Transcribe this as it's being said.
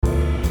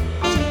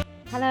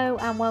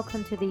and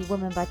welcome to the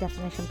Woman by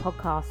Definition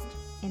podcast.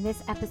 In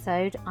this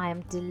episode, I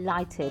am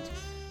delighted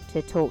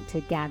to talk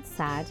to Gad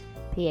Saad,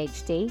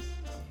 PhD.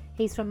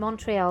 He's from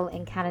Montreal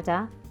in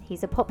Canada.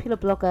 He's a popular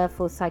blogger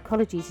for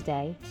Psychology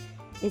Today,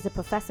 is a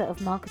professor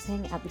of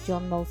marketing at the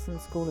John Molson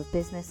School of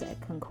Business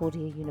at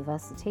Concordia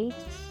University.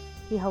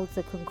 He holds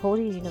the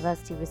Concordia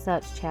University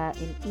Research Chair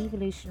in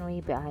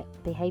Evolutionary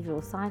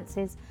Behavioral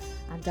Sciences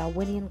and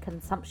Darwinian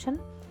Consumption,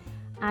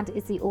 and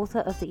is the author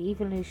of The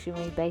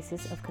Evolutionary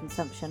Basis of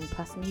Consumption,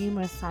 plus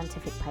numerous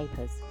scientific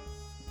papers.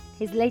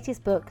 His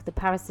latest book, The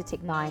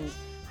Parasitic Mind: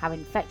 How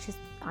Infectious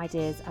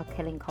Ideas Are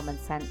Killing Common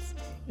Sense,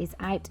 is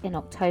out in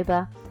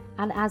October,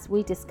 and as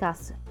we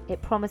discuss,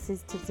 it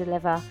promises to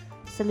deliver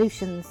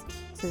solutions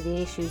to the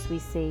issues we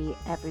see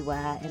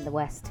everywhere in the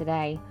West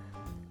today.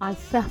 I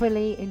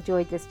thoroughly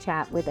enjoyed this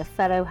chat with a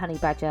fellow honey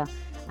badger,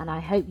 and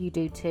I hope you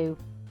do too.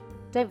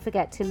 Don't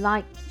forget to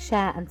like,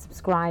 share and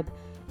subscribe,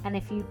 and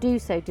if you do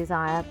so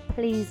desire,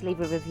 please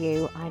leave a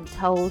review. I'm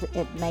told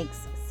it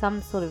makes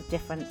some sort of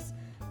difference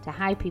to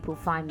how people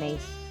find me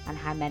and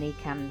how many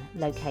can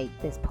locate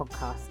this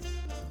podcast.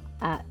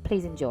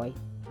 Please enjoy.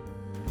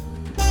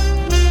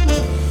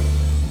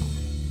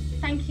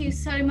 Thank you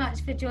so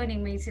much for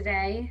joining me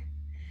today.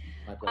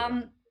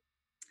 I'm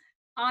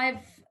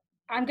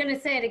going to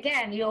say it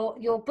again.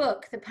 Your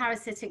book, The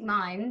Parasitic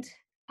Mind,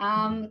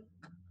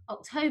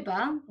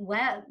 October.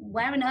 Where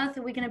on earth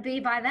are we going to be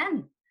by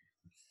then?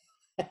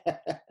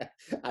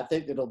 I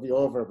think it'll be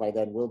over by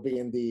then. We'll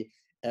be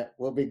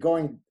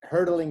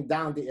hurtling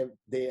down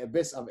the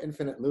abyss of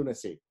infinite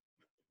lunacy.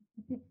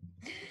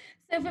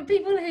 So for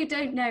people who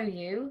don't know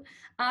you,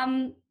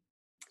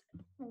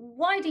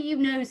 why do you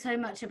know so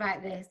much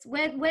about this?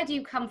 Where do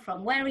you come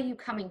from? Where are you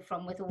coming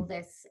from with all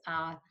this,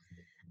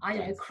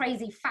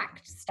 crazy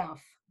fact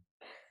stuff?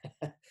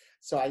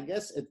 So I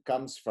guess it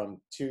comes from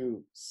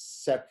two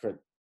separate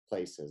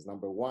places.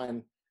 Number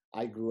one,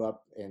 I grew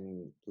up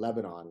in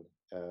Lebanon.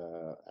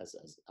 As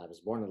I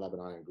was born in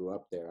Lebanon and grew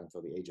up there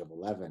until the age of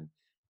 11,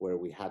 where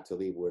we had to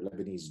leave. We're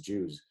Lebanese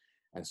Jews,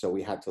 and so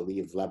we had to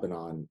leave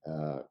Lebanon,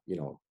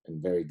 in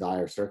very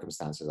dire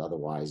circumstances.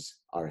 Otherwise,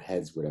 our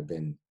heads would have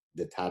been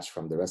detached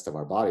from the rest of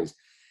our bodies.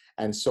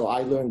 And so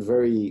I learned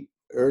very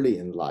early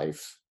in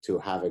life to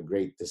have a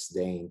great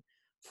disdain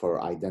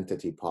for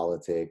identity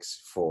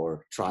politics,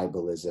 for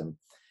tribalism.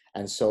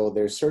 And so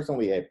there's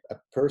certainly a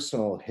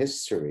personal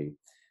history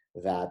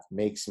that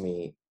makes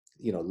me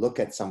look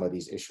at some of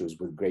these issues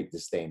with great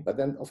disdain. But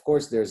then, of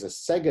course, there's a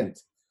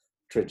second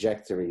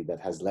trajectory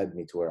that has led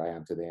me to where I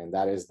am today, and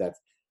that is that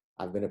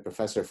I've been a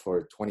professor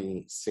for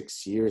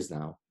 26 years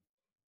now.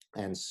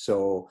 And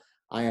so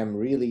I am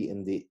really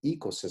in the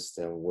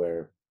ecosystem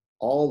where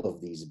all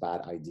of these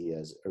bad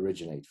ideas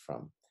originate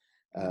from.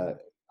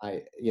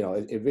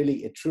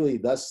 It truly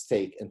does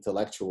take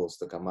intellectuals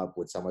to come up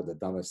with some of the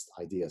dumbest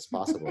ideas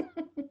possible.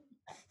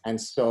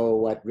 And so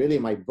what really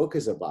my book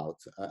is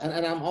about,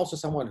 and I'm also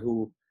someone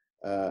who,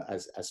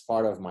 as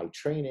part of my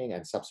training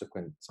and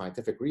subsequent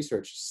scientific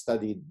research,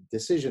 studied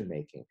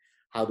decision-making.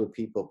 How do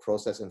people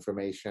process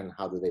information?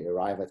 How do they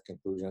arrive at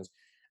conclusions?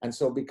 And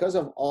so because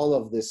of all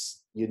of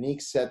this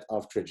unique set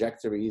of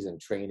trajectories and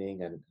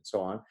training and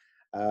so on,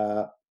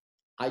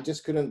 I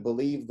just couldn't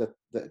believe that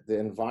the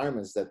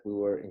environments that we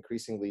were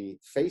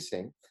increasingly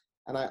facing.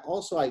 And I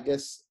also, I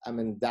guess, I'm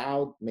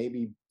endowed,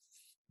 maybe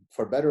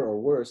for better or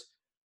worse,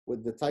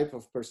 with the type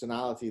of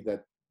personality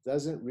that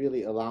doesn't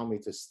really allow me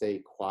to stay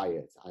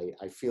quiet.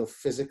 I feel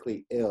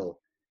physically ill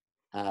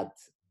at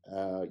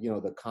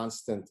the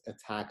constant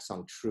attacks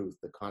on truth,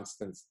 the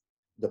constant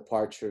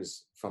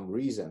departures from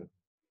reason.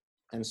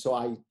 And so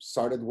I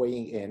started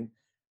weighing in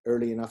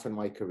early enough in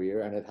my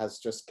career, and it has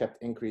just kept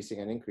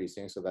increasing and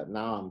increasing, so that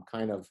now I'm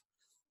kind of,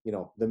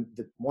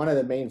 one of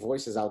the main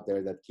voices out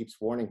there that keeps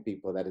warning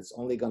people that it's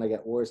only going to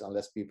get worse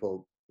unless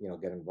people,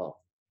 get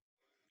involved.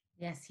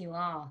 Yes, you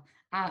are.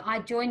 I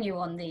join you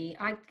on the,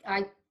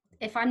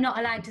 if I'm not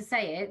allowed to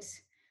say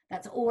it,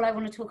 that's all I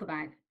want to talk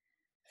about.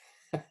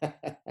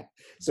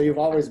 So you've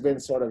always been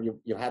sort of,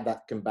 you had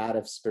that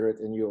combative spirit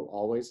in you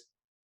always?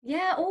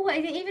 Yeah,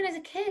 always, even as a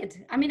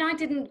kid. I mean, I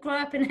didn't grow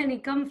up in any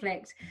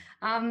conflict,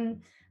 but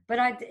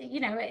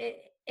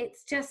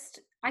it's just,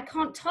 I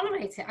can't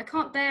tolerate it. I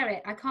can't bear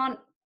it. I can't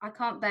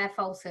bear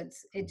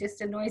falsehoods. It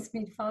just annoys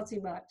me far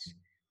too much.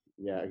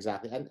 Yeah,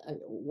 exactly. And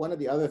one of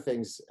the other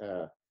things,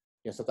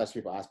 sometimes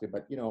people ask me,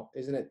 but,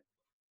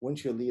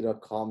 wouldn't you lead a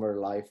calmer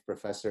life,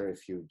 professor,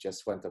 if you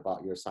just went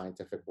about your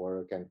scientific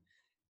work? And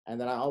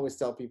then I always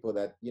tell people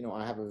that,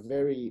 I have a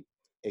very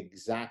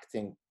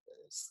exacting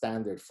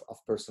standard of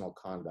personal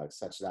conduct,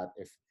 such that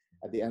if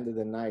at the end of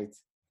the night,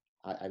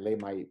 I lay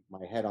my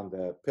head on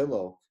the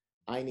pillow,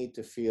 I need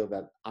to feel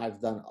that I've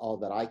done all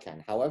that I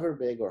can, however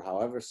big or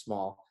however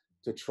small,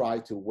 to try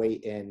to weigh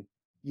in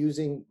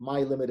using my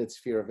limited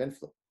sphere of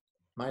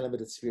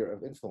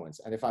influence.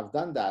 And if I've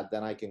done that,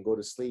 then I can go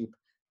to sleep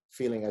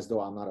feeling as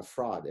though I'm not a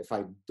fraud. If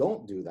I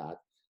don't do that,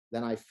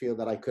 then I feel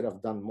that I could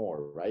have done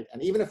more, right?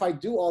 And even if I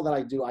do all that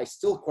I do, I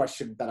still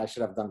question that I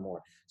should have done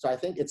more. So I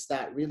think it's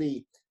that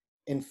really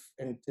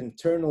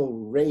internal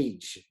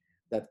rage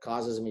that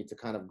causes me to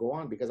kind of go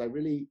on, because I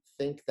really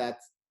think that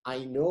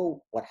I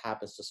know what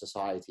happens to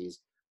societies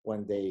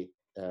when they,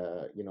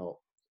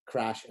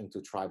 crash into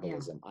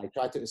tribalism. I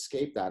try to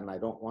escape that, and I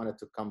don't want it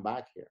to come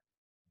back here.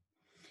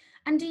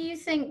 And do you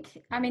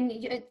think, I mean,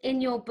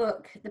 in your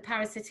book, The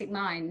Parasitic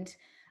Mind,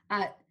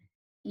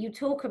 you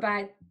talk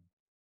about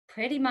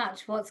pretty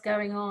much what's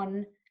going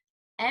on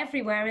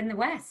everywhere in the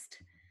West.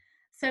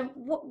 So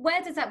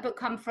where does that book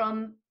come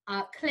from?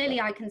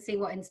 Clearly, I can see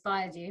what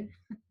inspired you,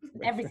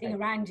 everything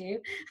around you.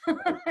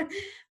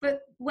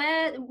 But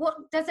what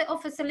does it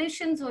offer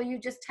solutions, or are you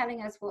just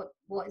telling us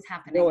what is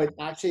happening? No,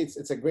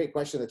 it's a great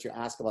question that you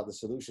ask about the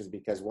solutions,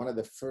 because one of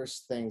the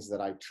first things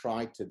that I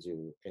try to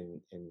do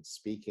in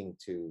speaking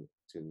to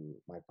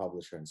my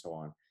publisher and so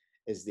on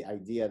is the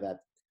idea that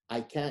I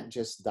can't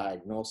just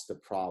diagnose the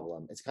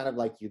problem. It's kind of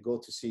like you go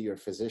to see your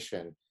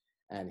physician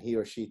and he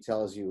or she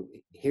tells you,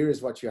 here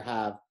is what you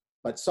have,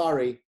 but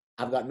sorry,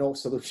 I've got no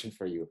solution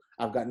for you.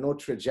 I've got no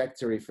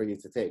trajectory for you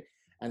to take.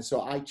 And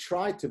so I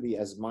try to be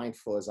as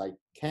mindful as I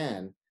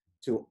can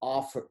to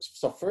offer,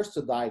 so first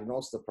to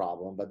diagnose the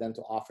problem, but then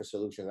to offer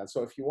solutions. And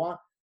so if you want,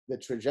 the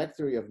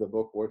trajectory of the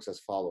book works as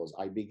follows.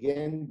 I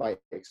begin by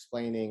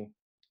explaining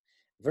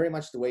very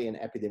much the way an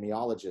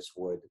epidemiologist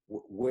would,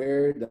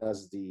 where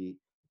does the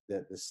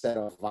set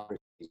of viruses,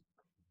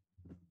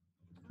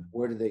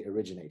 where do they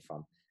originate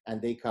from?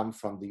 And they come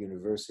from the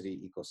university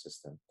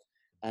ecosystem.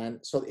 And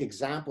so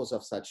examples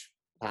of such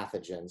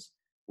pathogens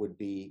would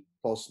be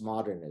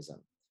postmodernism.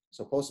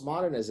 So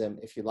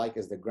postmodernism, if you like,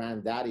 is the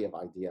granddaddy of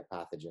idea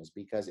pathogens,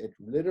 because it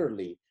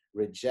literally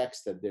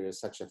rejects that there is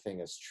such a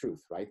thing as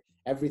truth, right?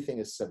 Everything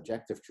is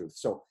subjective truth.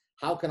 So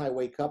how can I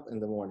wake up in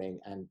the morning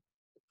and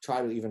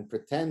try to even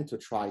pretend to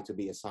try to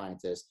be a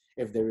scientist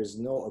if there is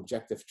no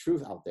objective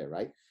truth out there,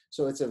 right?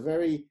 So it's a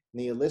very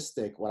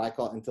nihilistic, what I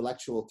call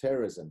intellectual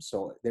terrorism.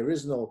 So there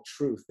is no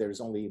truth, there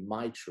is only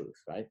my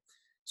truth, right?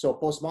 So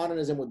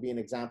postmodernism would be an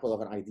example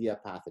of an idea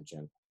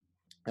pathogen.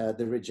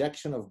 The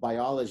rejection of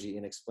biology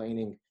in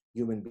explaining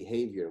human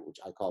behavior, which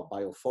I call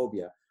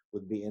biophobia,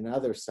 would be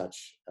another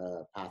such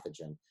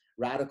pathogen.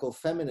 Radical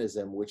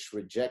feminism, which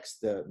rejects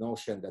the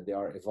notion that there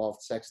are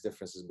evolved sex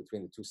differences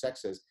between the two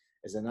sexes,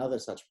 is another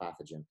such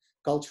pathogen.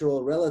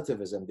 Cultural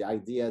relativism, the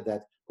idea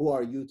that who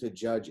are you to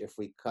judge if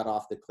we cut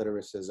off the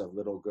clitorises of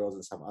little girls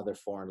in some other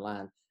foreign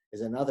land,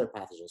 is another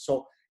pathogen.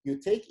 So you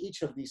take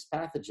each of these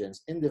pathogens,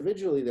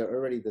 individually they're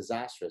already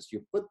disastrous.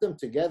 You put them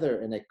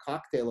together in a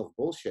cocktail of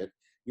bullshit,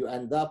 you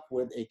end up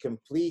with a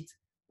complete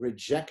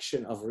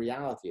rejection of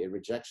reality, a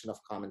rejection of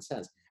common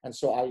sense. And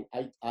so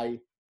I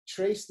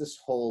trace this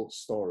whole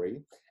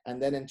story,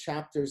 and then in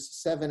chapters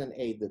 7 and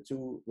 8, the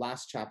two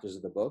last chapters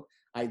of the book,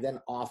 I then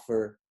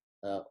offer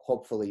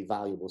hopefully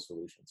valuable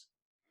solutions.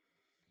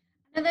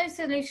 Are those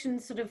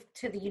solutions sort of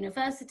to the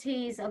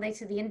universities? Are they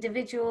to the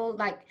individual?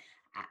 Like,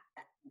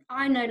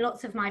 I know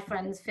lots of my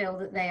friends feel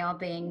that they are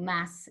being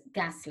mass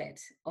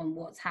gaslit on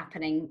what's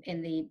happening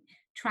in the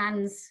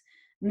trans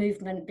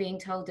movement, being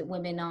told that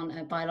women aren't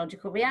a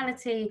biological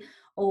reality,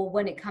 or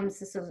when it comes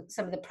to sort of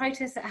some of the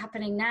protests that are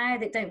happening now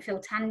that don't feel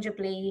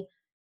tangibly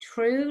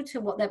true to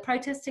what they're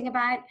protesting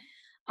about.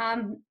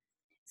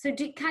 So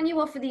can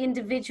you offer the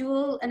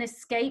individual an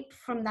escape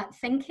from that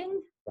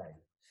thinking? Right.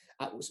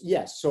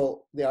 Yes.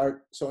 So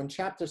so in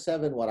chapter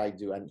 7, what I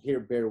do, and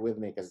here bear with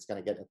me because it's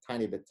going to get a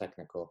tiny bit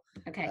technical.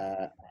 Okay.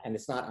 And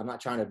I'm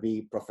not trying to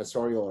be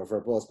professorial or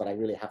verbose, but I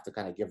really have to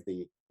kind of give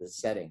the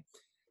setting.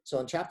 So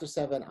in chapter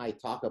 7, I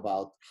talk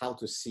about how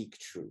to seek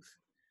truth.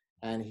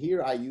 And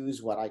here I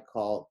use what I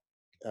call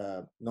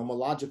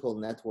nomological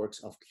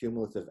networks of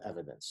cumulative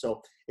evidence.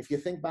 So if you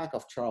think back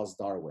of Charles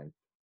Darwin,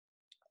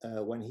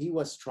 when he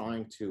was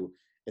trying to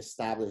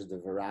establish the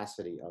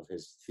veracity of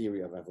his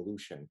theory of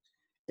evolution,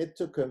 it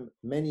took him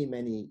many,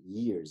 many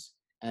years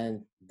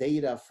and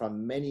data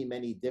from many,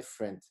 many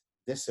different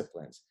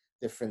disciplines,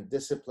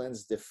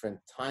 different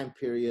time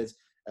periods.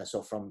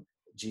 So from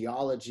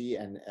geology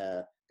and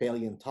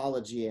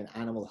paleontology and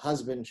animal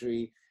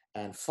husbandry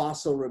and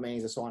fossil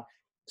remains and so on.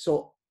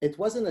 So it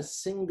wasn't a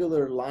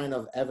singular line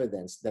of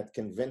evidence that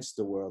convinced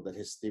the world that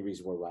his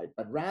theories were right,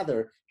 but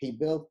rather he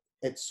built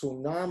a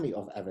tsunami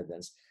of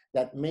evidence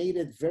that made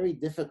it very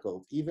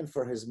difficult, even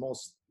for his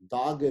most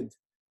dogged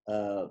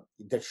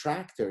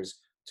detractors,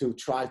 to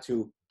try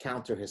to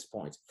counter his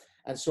points.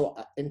 And so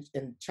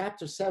in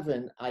chapter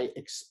 7, I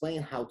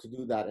explain how to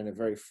do that in a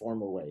very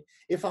formal way.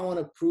 If I want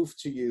to prove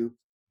to you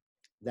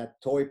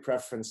that toy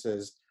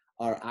preferences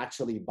are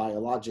actually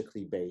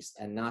biologically based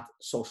and not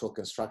social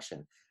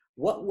construction,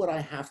 what would I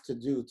have to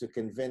do to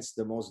convince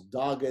the most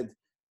dogged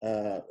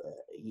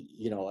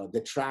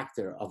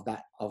detractor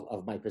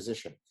of my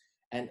position?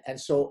 And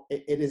so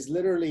it is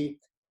literally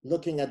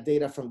looking at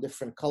data from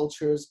different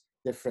cultures,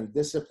 different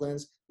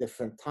disciplines,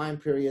 different time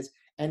periods.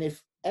 And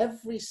if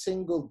every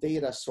single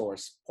data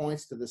source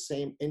points to the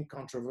same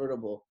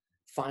incontrovertible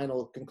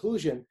final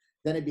conclusion,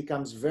 then it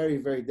becomes very,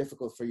 very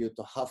difficult for you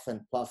to huff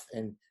and puff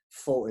in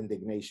faux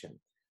indignation.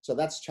 So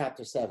that's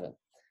chapter 7.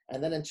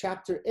 And then in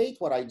chapter 8,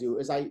 what I do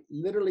is I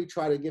literally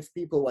try to give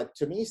people what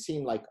to me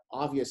seem like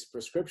obvious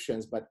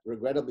prescriptions, but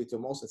regrettably to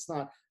most it's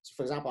not. So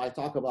for example, I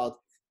talk about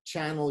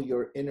channel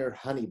your inner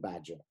honey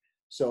badger.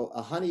 So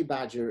a honey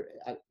badger,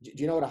 do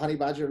you know what a honey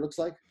badger looks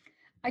like?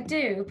 I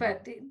do,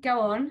 but go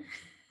on.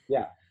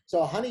 Yeah. So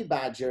a honey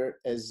badger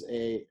is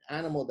a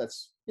animal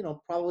that's,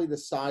 probably the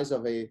size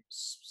of a,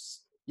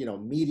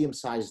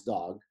 medium-sized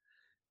dog,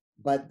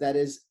 but that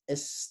is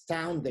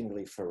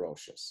astoundingly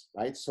ferocious,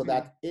 right? So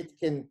that it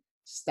can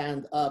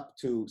stand up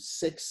to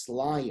 6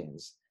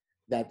 lions,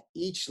 that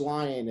each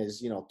lion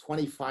is,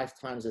 25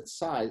 times its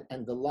size.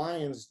 And the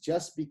lions,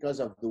 just because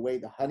of the way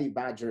the honey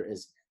badger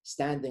is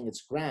standing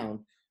its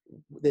ground,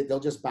 they'll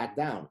just back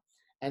down.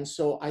 And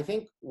so I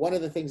think one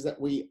of the things that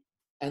we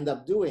end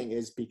up doing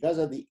is, because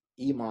of the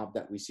e-mob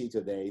that we see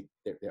today,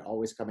 they're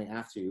always coming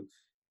after you.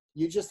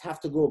 You just have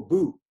to go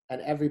boo,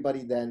 and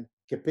everybody then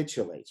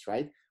capitulates,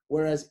 right?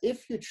 Whereas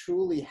if you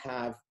truly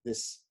have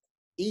this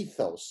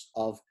ethos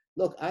of,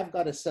 look, I've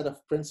got a set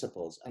of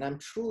principles and I'm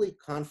truly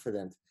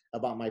confident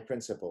about my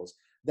principles,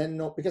 then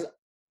no, because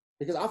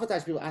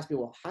oftentimes people ask me,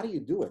 well, how do you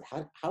do it?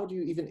 How do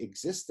you even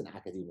exist in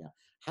academia?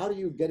 How do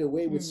you get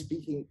away with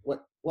speaking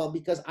what? Well,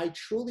 because I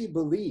truly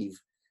believe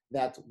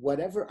that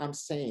whatever I'm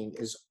saying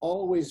is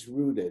always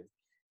rooted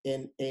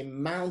in a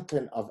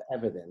mountain of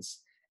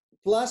evidence.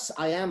 Plus,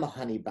 I am a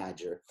honey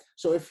badger.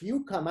 So if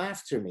you come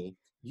after me,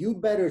 you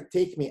better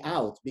take me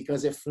out,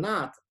 because if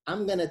not,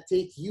 I'm going to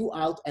take you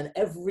out and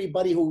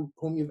everybody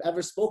whom you've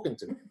ever spoken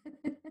to.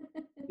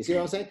 You see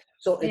what I'm saying?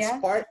 So it's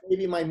part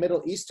maybe my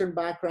Middle Eastern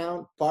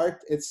background, part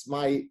it's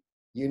my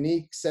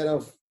unique set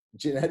of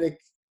genetic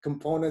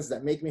components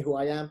that make me who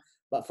I am.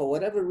 But for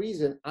whatever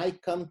reason, I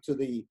come to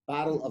the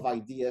battle of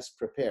ideas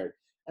prepared.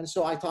 And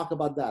so I talk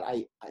about that.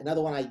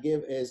 Another one I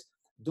give is,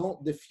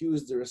 don't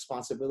diffuse the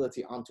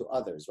responsibility onto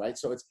others, right?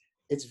 So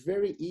it's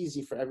very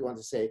easy for everyone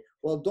to say,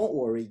 well, don't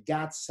worry,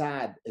 Gad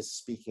Saad is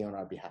speaking on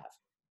our behalf.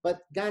 But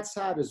Gad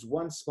Saad is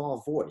one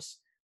small voice.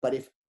 But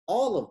if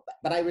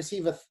but I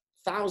receive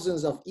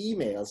thousands of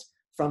emails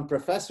from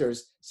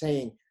professors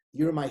saying,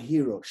 you're my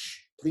hero, shh,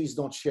 please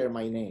don't share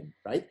my name,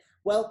 right?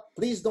 Well,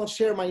 please don't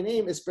share my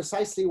name is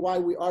precisely why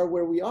we are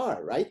where we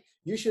are, right?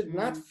 You should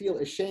not feel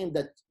ashamed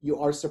that you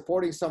are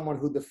supporting someone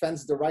who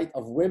defends the right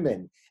of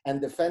women and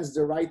defends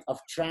the right of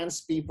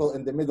trans people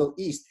in the Middle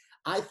East.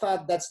 I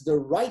thought that's the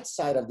right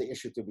side of the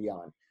issue to be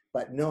on.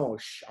 But no,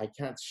 I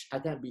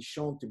can't be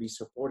shown to be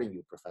supporting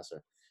you,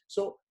 Professor.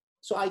 So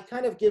I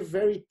kind of give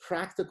very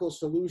practical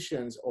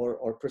solutions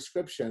or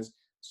prescriptions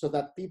so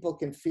that people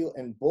can feel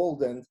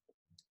emboldened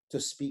to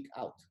speak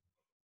out.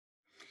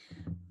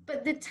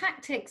 But the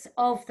tactics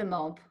of the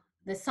mob,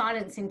 the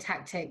silencing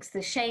tactics,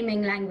 the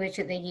shaming language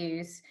that they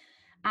use,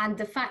 and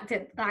the fact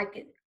that,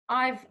 like,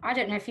 I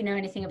don't know if you know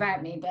anything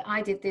about me, but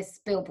I did this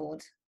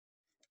billboard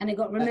and it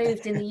got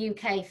removed in the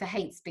UK for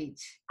hate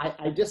speech.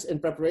 I just, in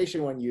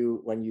preparation, when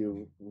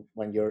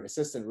your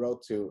assistant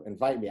wrote to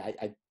invite me,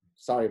 I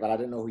sorry, but I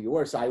didn't know who you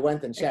were. So I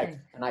went and checked,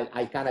 and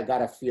I kind of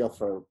got a feel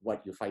for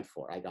what you fight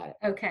for. I got it.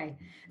 Okay.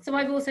 So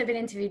I've also been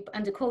interviewed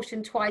under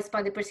caution twice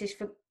by the British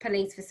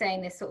police for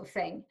saying this sort of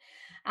thing.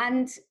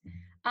 And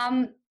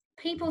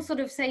people sort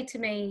of say to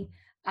me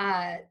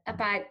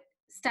about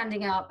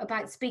standing up,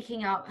 about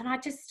speaking up. And I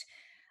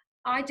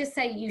just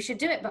say you should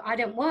do it, but I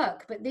don't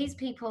work. But these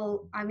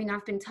people, I mean,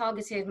 I've been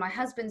targeted. My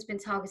husband's been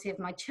targeted.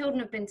 My children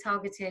have been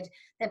targeted.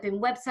 There have been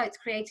websites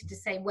created to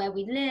say where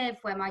we live,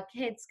 where my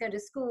kids go to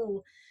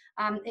school.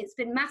 It's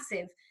been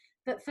massive.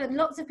 But for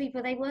lots of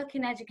people, they work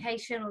in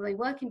education or they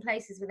work in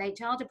places with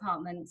HR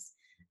departments,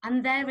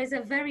 and there is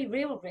a very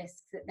real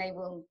risk that they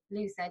will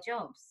lose their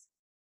jobs.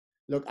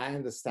 Look, I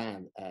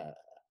understand.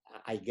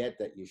 I get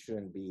that you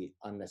shouldn't be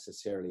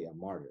unnecessarily a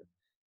martyr.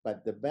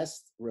 But the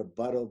best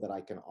rebuttal that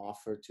I can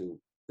offer to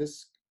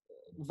this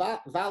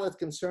valid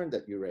concern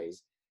that you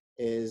raise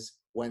is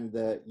when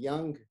the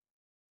young,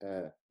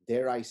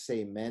 dare I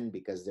say men,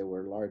 because they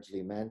were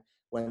largely men,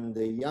 when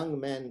the young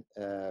men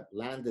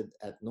landed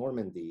at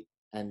Normandy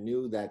and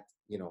knew that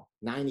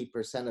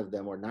 90% of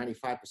them or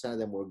 95% of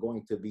them were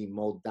going to be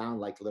mowed down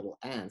like little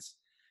ants,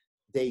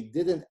 they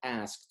didn't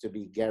ask to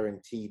be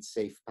guaranteed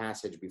safe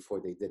passage before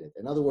they did it.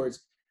 In other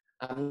words,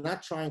 I'm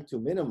not trying to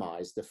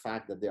minimize the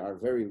fact that there are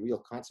very real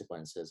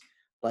consequences,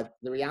 but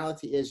the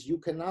reality is you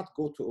cannot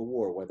go to a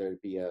war, whether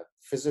it be a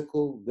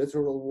physical,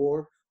 literal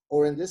war,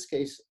 or in this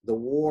case, the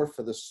war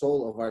for the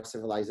soul of our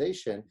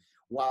civilization,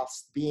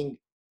 whilst being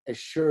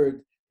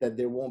assured that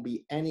there won't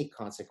be any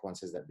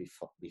consequences that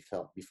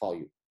befall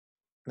you.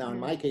 Now, in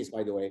my case,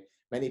 by the way,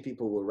 many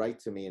people will write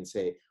to me and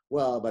say,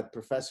 well, but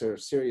Professor,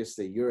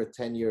 seriously, you're a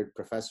tenured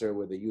professor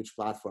with a huge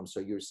platform, so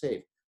you're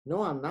safe.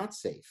 No, I'm not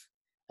safe.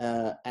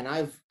 And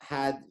I've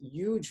had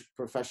huge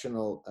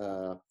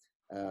professional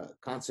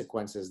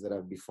consequences that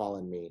have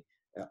befallen me,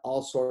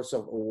 all sorts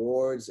of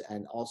awards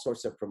and all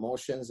sorts of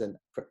promotions and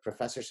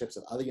professorships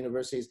at other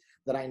universities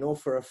that I know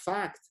for a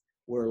fact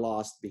were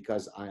lost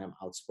because I am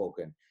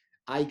outspoken.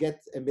 I get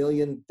a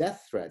million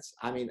death threats.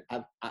 I mean,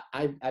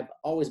 I've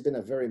always been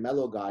a very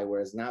mellow guy,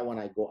 whereas now when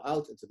I go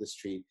out into the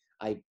street,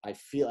 I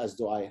feel as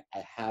though I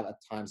have at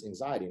times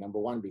anxiety. Number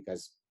one,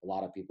 because a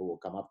lot of people will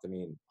come up to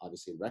me and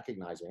obviously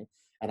recognize me,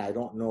 and I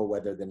don't know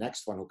whether the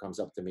next one who comes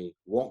up to me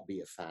won't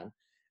be a fan.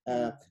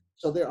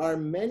 So there are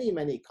many,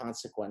 many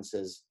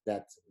consequences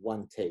that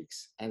one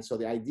takes. And so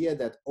the idea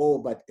that, oh,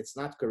 but it's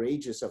not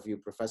courageous of you,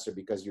 professor,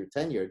 because you're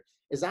tenured,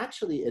 is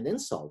actually an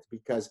insult,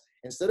 because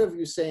instead of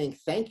you saying,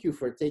 thank you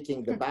for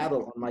taking the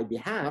battle on my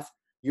behalf,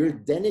 you're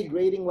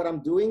denigrating what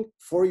I'm doing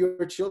for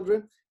your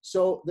children.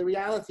 So the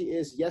reality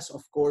is, yes,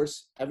 of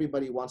course,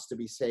 everybody wants to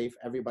be safe.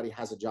 Everybody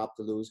has a job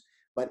to lose.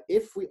 But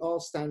if we all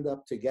stand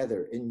up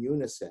together in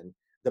unison,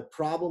 the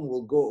problem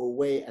will go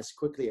away as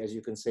quickly as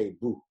you can say,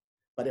 boo.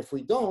 But if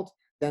we don't,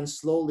 then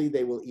slowly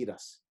they will eat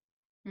us.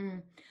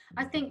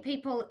 I think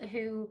people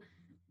who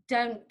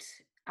don't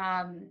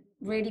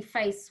really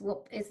face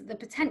what is the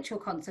potential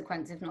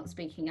consequence of not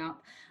speaking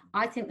up,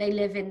 I think they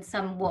live in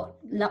somewhat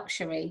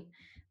luxury,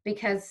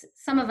 because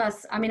some of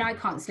us, I mean, I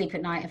can't sleep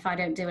at night if I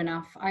don't do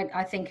enough.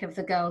 I think of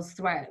the girls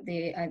throughout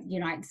the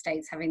United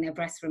States having their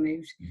breasts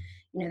removed.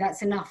 You know,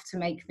 that's enough to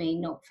make me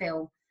not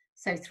feel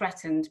so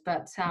threatened.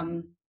 But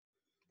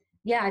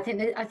yeah,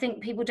 I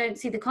think people don't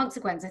see the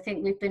consequence. I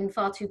think we've been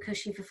far too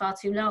cushy for far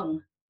too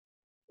long.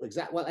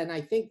 Exactly. Well, and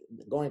I think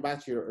going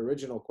back to your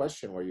original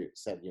question where you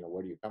said, you know,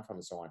 where do you come from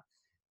and so on.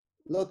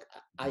 Look,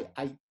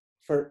 I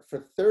for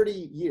 30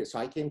 years, so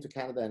I came to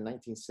Canada in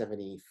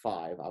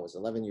 1975. I was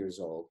 11 years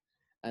old.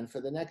 And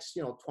for the next,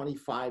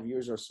 25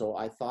 years or so,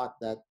 I thought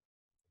that,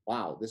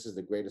 wow, this is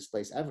the greatest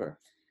place ever.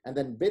 And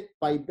then bit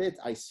by bit,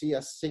 I see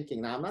us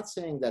sinking. Now, I'm not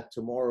saying that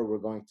tomorrow we're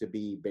going to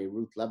be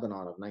Beirut,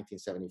 Lebanon of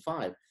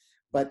 1975,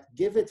 but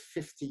give it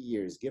 50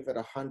 years, give it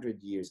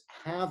 100 years,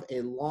 have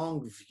a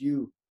long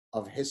view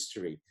of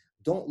history.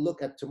 Don't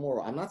look at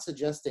tomorrow. I'm not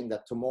suggesting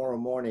that tomorrow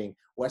morning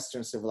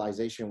Western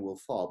civilization will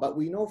fall, but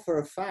we know for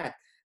a fact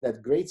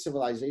that great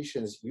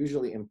civilizations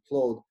usually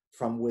implode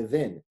from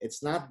within.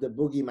 It's not the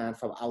boogeyman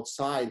from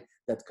outside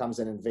that comes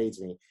and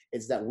invades me.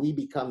 It's that we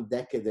become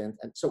decadent.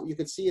 And so you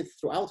could see it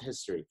throughout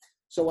history.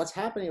 So what's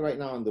happening right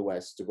now in the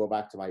West, to go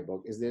back to my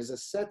book, is there's a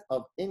set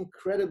of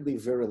incredibly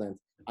virulent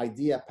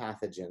idea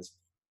pathogens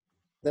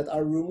that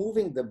are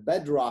removing the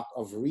bedrock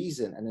of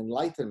reason and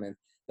enlightenment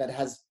that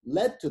has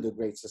led to the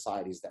great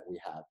societies that we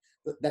have,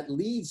 that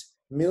leads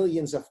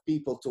millions of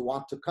people to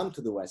want to come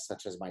to the West,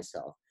 such as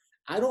myself.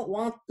 I don't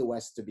want the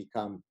West to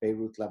become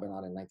Beirut,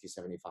 Lebanon in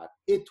 1975.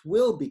 It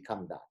will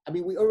become that. I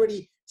mean, we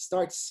already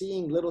start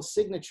seeing little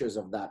signatures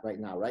of that right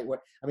now, right?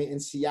 In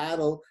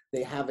Seattle,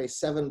 they have a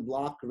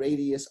 7-block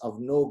radius of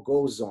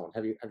no-go zone.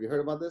 Have you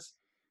heard about this?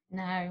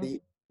 No.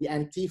 The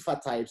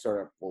Antifa types,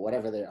 or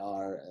whatever they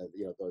are,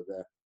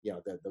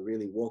 the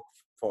really woke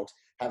folks,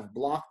 have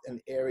blocked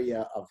an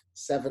area of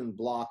 7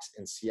 blocks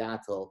in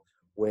Seattle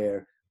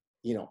where,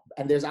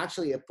 and there's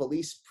actually a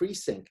police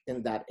precinct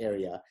in that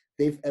area.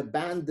 They've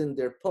abandoned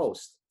their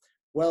post.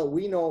 Well,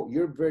 we know,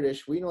 you're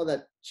British, we know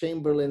that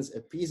Chamberlain's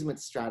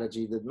appeasement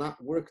strategy did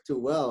not work too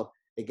well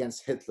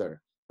against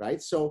Hitler, right?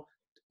 So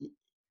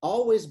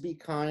always be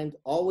kind,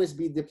 always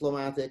be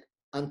diplomatic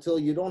until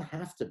you don't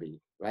have to be,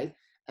 right?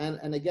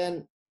 And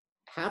again,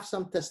 have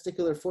some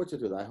testicular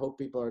fortitude. I hope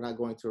people are not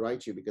going to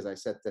write you because I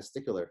said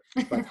testicular,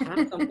 but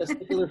have some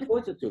testicular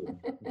fortitude.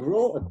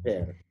 Grow a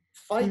pair.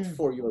 Fight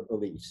for your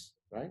beliefs,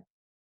 right?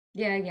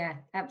 Yeah,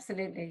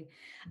 absolutely.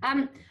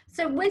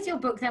 So with your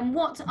book then,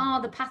 what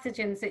are the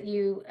pathogens that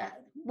you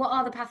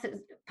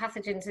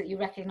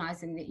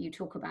recognize and that you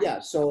talk about? Yeah,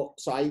 so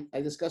I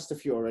discussed a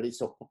few already.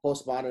 So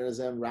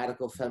postmodernism,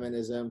 radical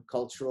feminism,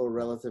 cultural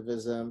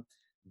relativism,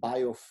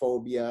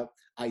 biophobia,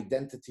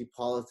 identity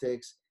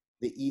politics,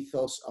 the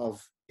ethos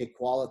of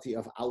equality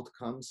of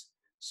outcomes.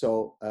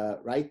 So,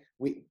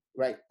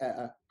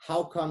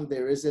 how come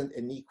there isn't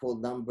an equal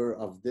number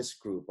of this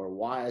group, or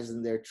why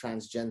isn't there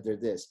transgender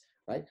this,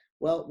 right?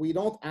 Well, we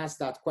don't ask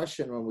that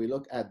question when we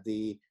look at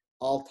the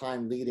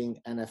all-time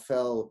leading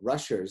NFL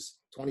rushers,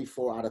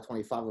 24 out of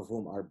 25 of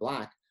whom are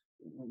Black.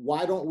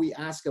 Why don't we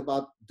ask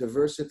about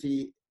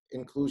diversity,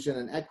 inclusion,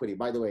 and equity?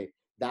 By the way,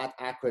 that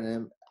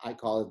acronym, I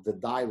call it the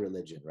DIE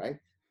religion, right?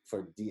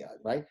 For DI,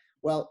 right?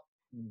 Well,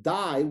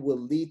 die will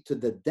lead to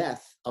the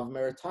death of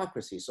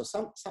meritocracy.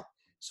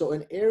 So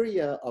an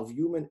area of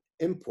human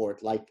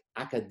import like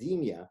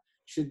academia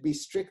should be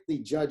strictly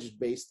judged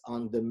based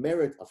on the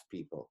merit of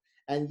people.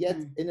 And yet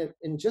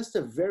in just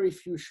a very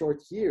few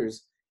short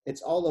years,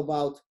 it's all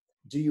about,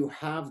 do you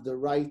have the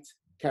right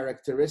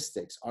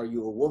characteristics? Are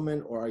you a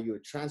woman, or are you a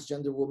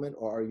transgender woman,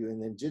 or are you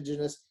an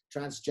indigenous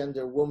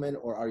transgender woman,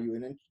 or are you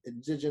an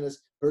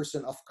indigenous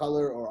person of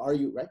color, or are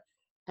you, right?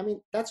 I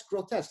mean, that's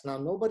grotesque. Now,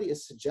 nobody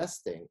is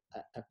suggesting,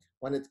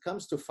 when it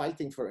comes to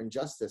fighting for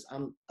injustice,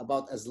 I'm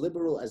about as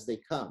liberal as they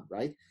come,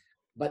 right?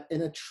 But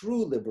in a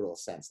true liberal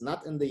sense,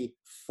 not in the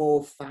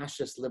faux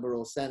fascist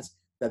liberal sense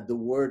that the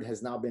word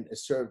has now been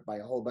usurped by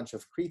a whole bunch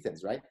of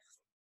cretins, right?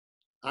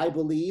 I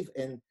believe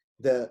in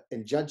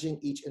judging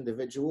each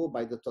individual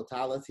by the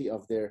totality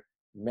of their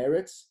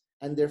merits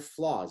and their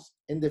flaws.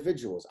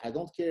 Individuals. I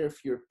don't care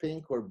if you're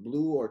pink or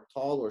blue or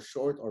tall or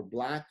short or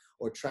Black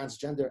or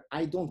transgender.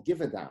 I don't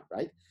give a damn,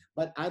 right?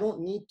 but I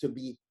don't need to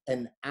be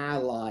an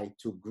ally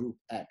to group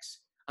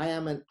X. I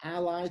am an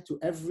ally to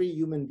every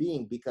human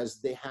being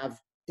because they have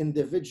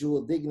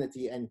individual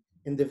dignity and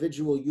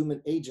individual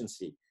human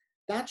agency.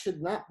 That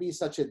should not be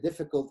such a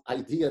difficult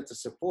idea to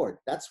support.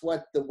 That's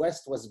what the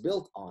West was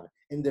built on,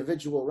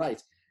 individual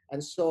rights.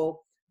 And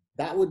so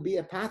that would be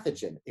a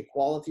pathogen,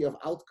 equality of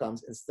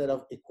outcomes instead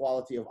of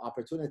equality of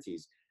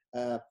opportunities.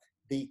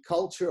 The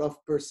culture of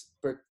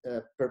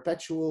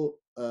perpetual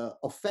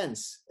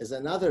offense is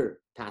another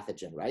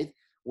pathogen, right?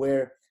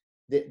 Where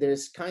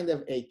there's kind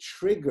of a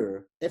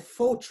trigger, a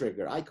faux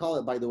trigger. I call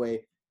it, by the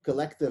way,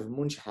 collective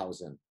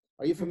Munchausen.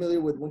 Are you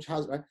familiar with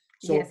Munchausen? Right?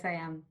 So, yes, I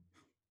am.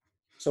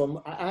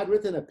 So I had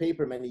written a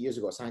paper many years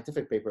ago, a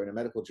scientific paper in a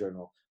medical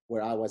journal,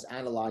 where I was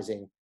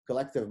analyzing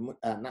collective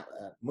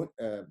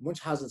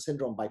Munchausen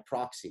syndrome by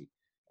proxy.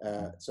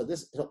 So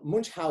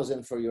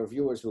Munchausen, for your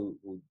viewers who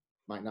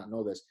might not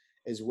know this,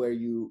 is where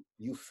you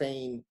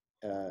feign,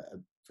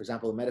 for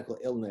example, a medical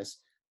illness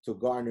to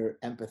garner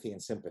empathy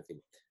and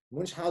sympathy.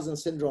 Munchausen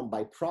syndrome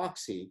by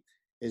proxy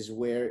is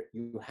where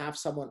you have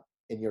someone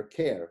in your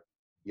care,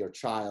 your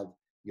child,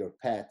 your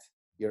pet,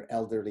 your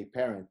elderly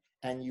parent,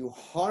 and you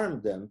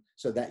harm them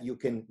so that you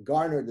can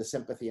garner the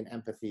sympathy and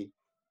empathy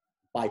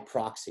by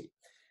proxy.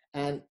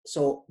 And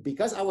so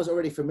because I was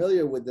already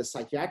familiar with the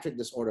psychiatric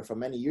disorder from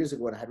many years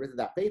ago when I had written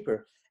that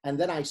paper, and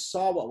then I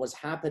saw what was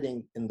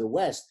happening in the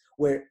West,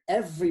 where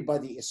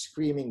everybody is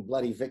screaming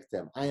bloody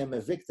victim. I am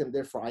a victim,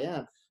 therefore I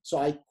am. So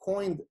I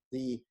coined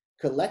the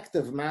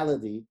collective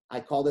malady.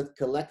 I called it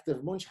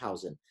collective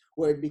Munchausen,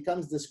 where it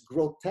becomes this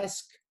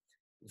grotesque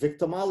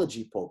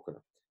victimology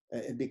poker.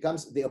 It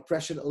becomes the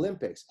oppression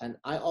Olympics. And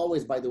I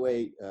always, by the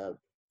way,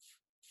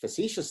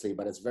 facetiously,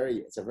 but it's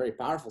a very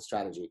powerful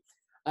strategy,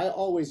 I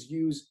always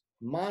use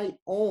my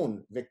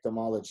own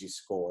victimology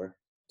score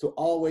to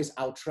always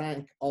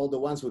outrank all the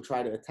ones who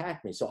try to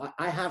attack me. So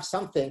I have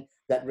something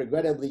that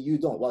regrettably you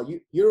don't. Well,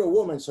 you're a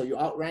woman, so you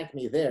outrank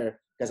me there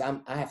because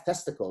I have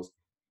testicles,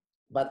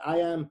 but I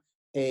am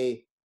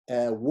a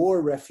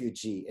war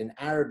refugee, an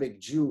Arabic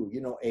Jew,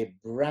 a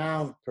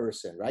brown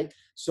person, right?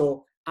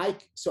 So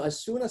as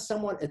soon as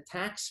someone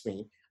attacks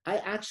me, I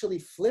actually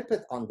flip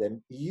it on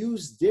them,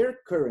 use their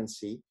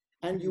currency,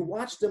 and you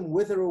watch them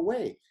wither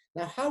away.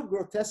 Now, how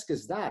grotesque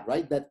is that,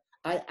 right? That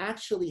I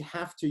actually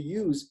have to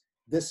use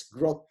this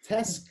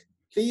grotesque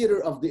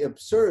theater of the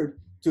absurd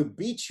to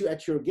beat you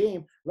at your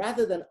game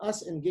rather than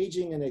us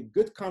engaging in a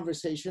good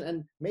conversation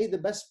and may the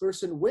best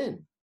person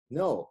win.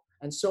 No.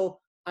 And so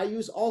I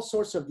use all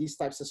sorts of these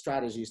types of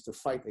strategies to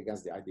fight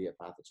against the idea of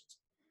pathogens.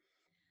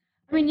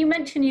 I mean, you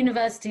mentioned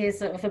university as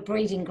sort of a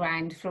breeding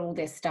ground for all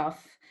this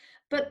stuff.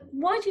 But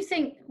why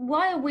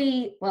are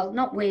we, well,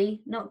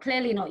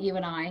 clearly not you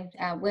and I,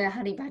 we're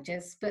honey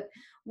badgers, but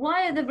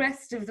why are the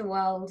rest of the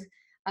world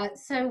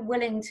so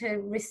willing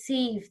to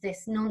receive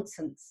this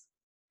nonsense?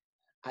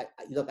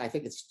 Look, I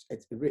think there's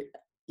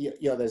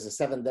the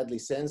 7 deadly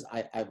sins.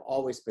 I've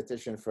always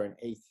petitioned for an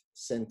 8th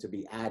sin to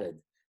be added.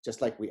 Just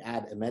like we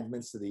add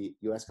amendments to the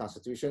US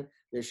Constitution,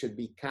 there should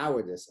be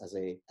cowardice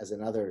as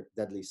another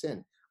deadly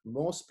sin.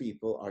 Most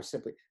people are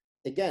simply,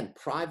 again,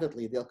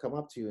 privately, they'll come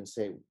up to you and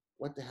say,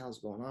 what the hell is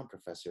going on,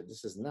 professor?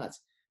 This is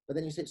nuts. But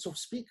then you say, so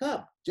speak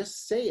up,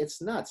 just say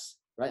it's nuts,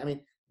 right? I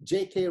mean,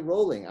 J.K.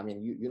 Rowling, I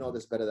mean, you know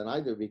this better than I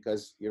do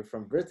because you're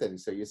from Britain.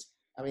 So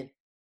I mean,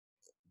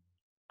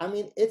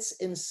 it's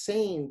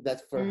insane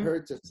that for her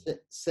to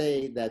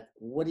say that,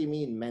 what do you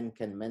mean men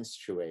can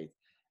menstruate?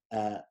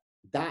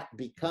 That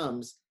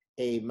becomes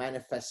a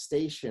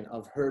manifestation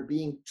of her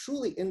being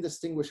truly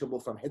indistinguishable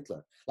from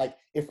Hitler. Like,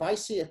 if I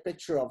see a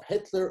picture of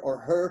Hitler or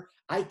her,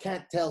 I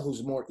can't tell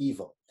who's more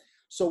evil.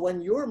 So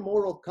when your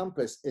moral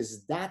compass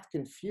is that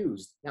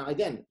confused, now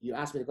again, you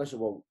asked me the question,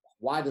 well,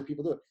 why do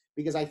people do it?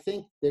 Because I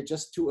think they're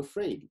just too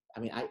afraid.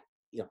 I mean,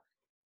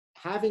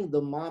 having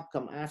the mob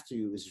come after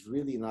you is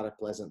really not a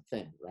pleasant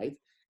thing, right?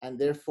 And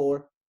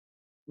therefore,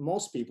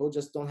 most people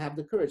just don't have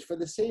the courage for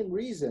the same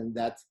reason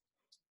that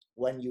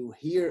when you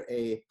hear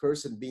a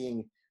person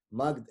being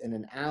mugged in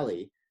an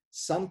alley,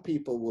 some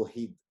people will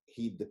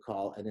heed the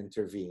call and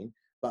intervene,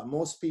 but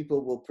most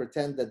people will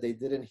pretend that they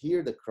didn't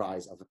hear the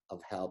cries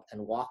of help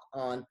and walk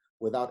on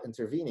without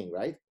intervening,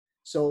 right?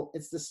 So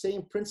it's the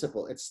same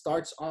principle. It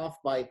starts off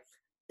by,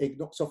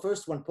 so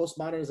first when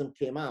postmodernism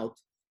came out,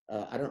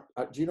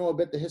 do you know a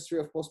bit the history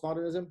of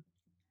postmodernism?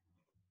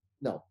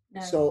 No.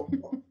 So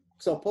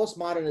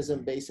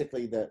postmodernism,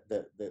 basically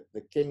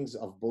the kings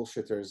of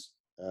bullshitters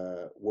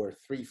were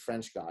 3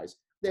 French guys.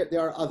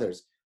 There are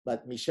others,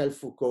 but Michel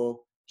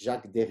Foucault,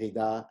 Jacques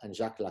Derrida, and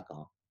Jacques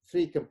Lacan,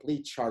 3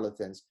 complete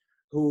charlatans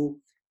who,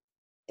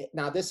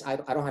 now this, I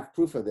don't have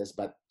proof of this,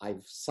 but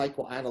I've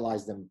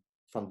psychoanalyzed them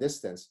from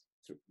distance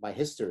by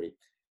history.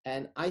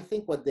 And I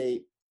think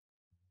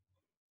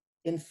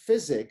in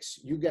physics,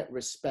 you get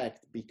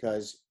respect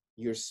because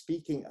you're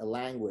speaking a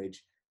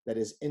language that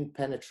is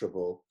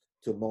impenetrable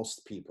to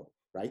most people,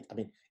 right? I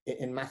mean,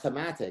 in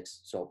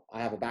mathematics, so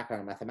I have a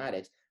background in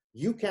mathematics,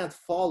 you can't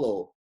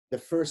follow the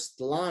first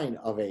line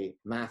of a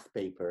math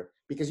paper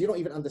because you don't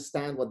even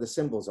understand what the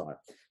symbols are.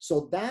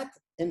 So that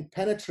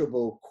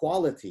impenetrable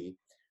quality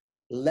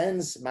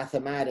lends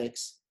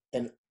mathematics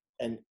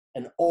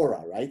an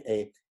aura, right?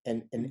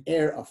 An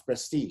air of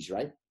prestige,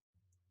 right?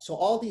 So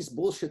all these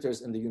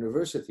bullshitters in the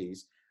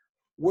universities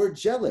were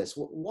jealous.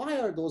 Why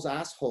are those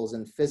assholes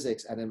in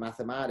physics and in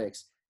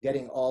mathematics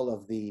getting all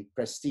of the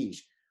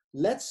prestige?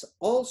 Let's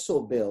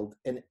also build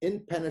an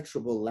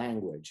impenetrable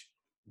language,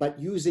 but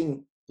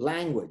using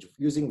language,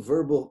 using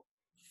verbal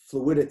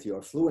fluidity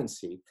or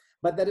fluency,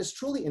 but that is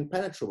truly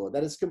impenetrable,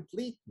 that is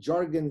complete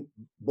jargon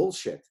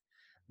bullshit.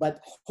 But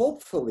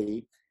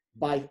hopefully,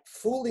 by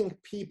fooling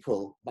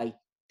people, by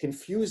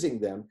confusing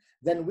them,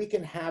 then we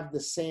can have the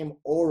same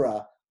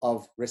aura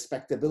of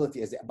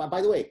respectability as they.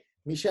 By the way,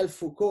 Michel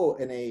Foucault,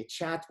 in a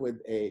chat with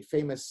a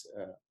famous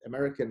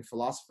American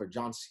philosopher,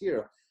 John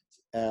Searle,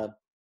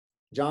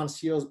 John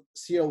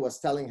Searle was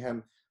telling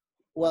him,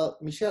 well,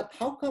 Michel,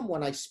 how come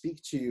when I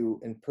speak to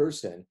you in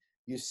person,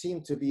 you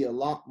seem to be a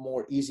lot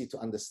more easy to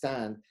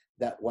understand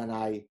than when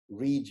I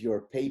read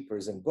your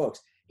papers and books?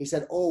 He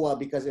said, oh, well,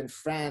 because in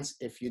France,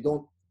 if you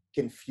don't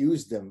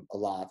confuse them a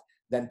lot,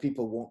 then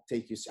people won't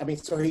take you. I mean,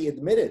 so he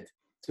admitted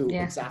to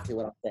exactly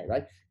what I'm saying,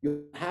 right?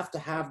 You have to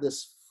have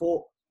this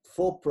full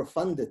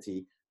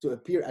profundity to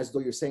appear as though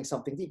you're saying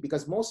something deep,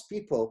 because most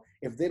people,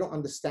 if they don't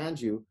understand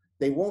you,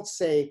 they won't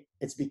say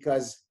it's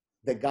because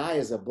the guy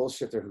is a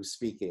bullshitter who's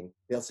speaking.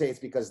 They'll say it's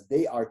because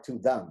they are too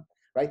dumb,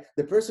 right?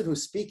 The person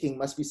who's speaking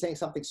must be saying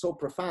something so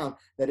profound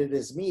that it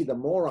is me, the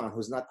moron,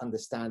 who's not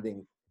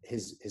understanding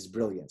his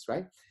brilliance,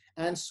 right?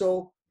 And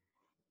so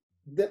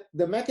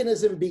the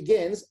mechanism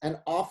begins, and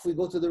off we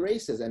go to the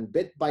races, and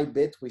bit by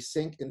bit we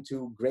sink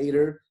into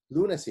greater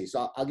lunacy.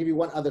 So I'll give you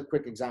one other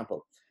quick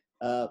example.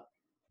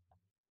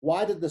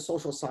 Why did the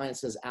social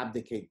sciences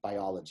abdicate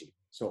biology?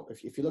 So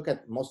if you look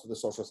at most of the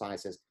social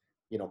sciences,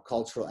 you know,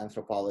 cultural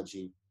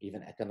anthropology,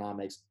 even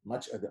economics,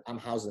 I'm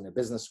housed in a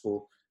business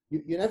school,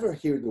 you never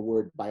hear the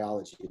word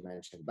biology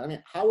mentioned. But I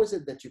mean, how is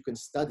it that you can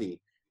study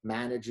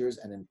managers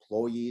and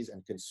employees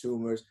and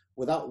consumers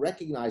without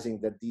recognizing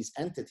that these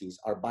entities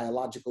are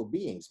biological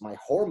beings? My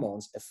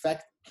hormones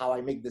affect how I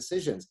make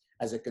decisions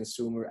as a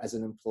consumer, as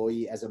an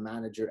employee, as a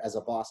manager, as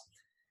a boss.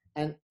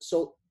 And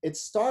so it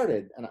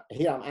started, and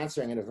here I'm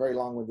answering in a very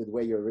long-winded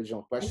way your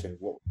original question,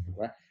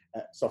 right?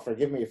 So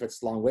forgive me if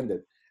it's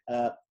long-winded.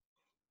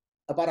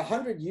 About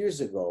 100 years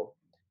ago,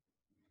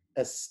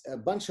 a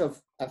bunch of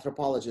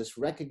anthropologists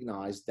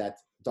recognized that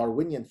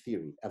Darwinian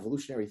theory,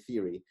 evolutionary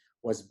theory,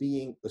 was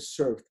being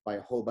usurped by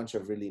a whole bunch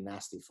of really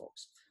nasty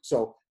folks.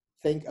 So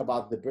think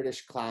about the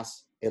British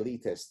class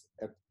elitist,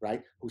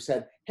 right? Who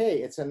said, hey,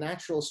 it's a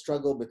natural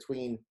struggle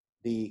between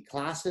the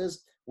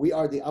classes. We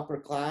are the upper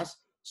class.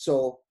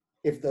 So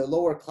if the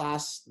lower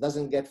class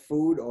doesn't get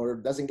food or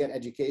doesn't get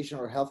education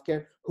or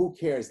healthcare, who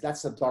cares?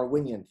 That's a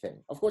Darwinian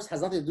thing. Of course, it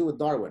has nothing to do with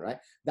Darwin, right?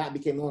 That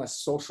became known as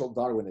social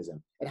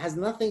Darwinism. It has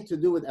nothing to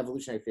do with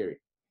evolutionary theory.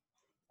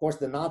 Of course,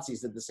 the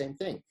Nazis did the same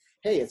thing.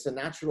 Hey, it's a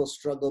natural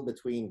struggle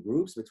between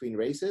groups, between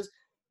races.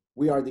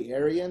 We are the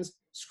Aryans,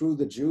 screw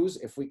the Jews.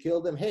 If we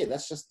kill them, hey,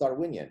 that's just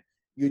Darwinian.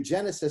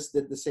 Eugenicists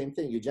did the same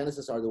thing.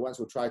 Eugenicists are the ones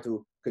who try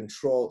to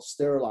control,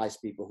 sterilize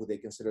people who they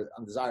consider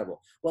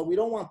undesirable. Well, we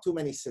don't want too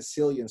many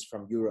Sicilians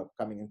from Europe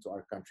coming into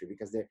our country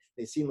because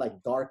they seem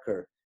like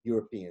darker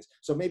Europeans.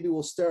 So maybe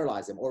we'll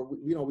sterilize them. Or,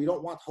 you know, we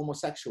don't want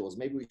homosexuals.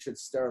 Maybe we should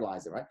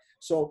sterilize them, right?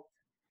 So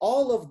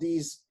all of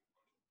these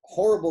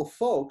horrible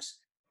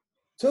folks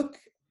took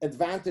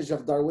advantage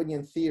of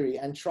Darwinian theory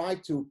and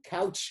tried to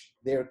couch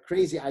their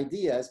crazy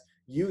ideas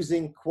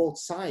using, quote,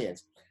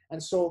 science.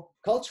 And so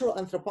cultural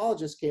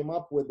anthropologists came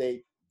up with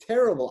a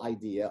terrible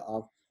idea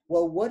of,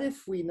 well, what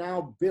if we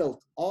now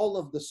built all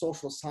of the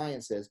social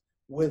sciences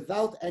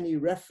without any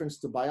reference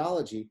to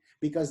biology,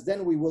 because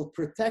then we will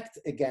protect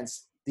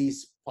against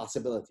these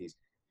possibilities.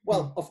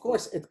 Well, of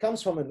course, it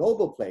comes from a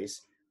noble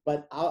place,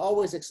 but I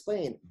always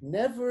explain,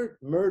 never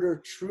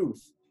murder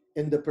truth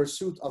in the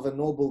pursuit of a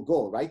noble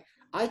goal, right?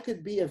 I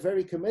could be a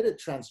very committed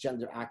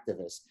transgender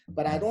activist,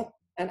 but I don't,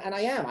 and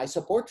I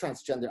support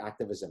transgender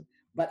activism,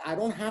 but I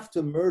don't have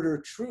to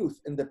murder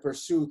truth in the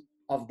pursuit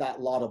of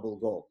that laudable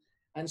goal.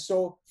 And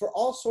so for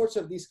all sorts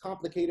of these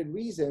complicated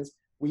reasons,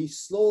 we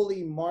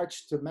slowly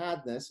march to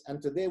madness.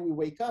 And today we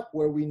wake up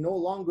where we no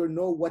longer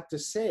know what to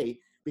say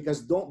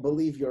because don't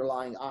believe your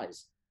lying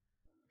eyes.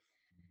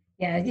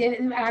 Yeah,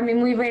 I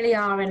mean, we really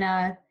are in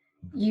a,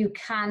 you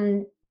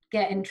can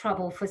get in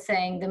trouble for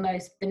saying the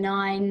most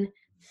benign,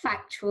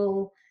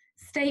 factual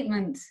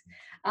statement.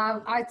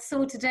 I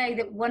saw today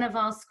that one of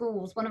our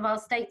schools, one of our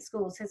state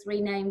schools, has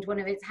renamed one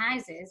of its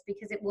houses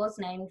because it was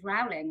named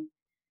Rowling,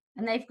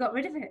 and they've got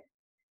rid of it.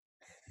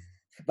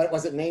 But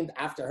was it named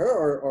after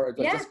her, or it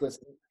was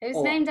just... It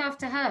was named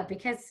after her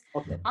because,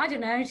 I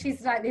don't know,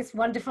 she's like this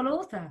wonderful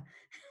author.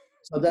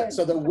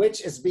 So the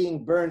witch is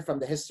being burned from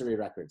the history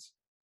records.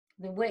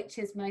 The witch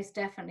is most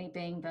definitely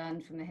being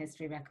burned from the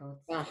history records.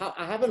 Now,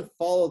 I haven't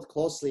followed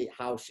closely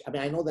how she, I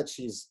mean, I know that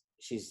she's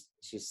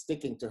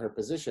sticking to her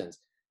positions.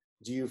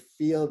 Do you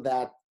feel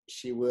that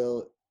she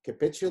will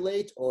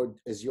capitulate, or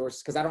is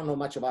yours, because I don't know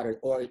much about her,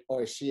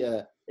 or is she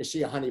a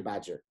honey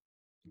badger?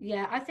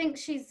 Yeah, I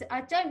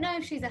don't know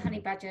if she's a honey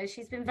badger.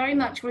 She's been very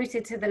much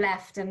rooted to the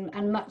left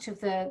and much of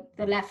the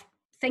left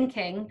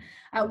thinking,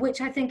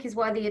 which I think is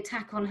why the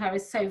attack on her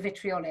is so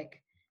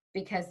vitriolic,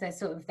 because they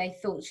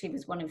thought she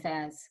was one of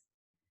theirs.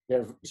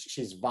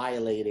 She's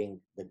violating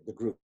the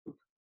group.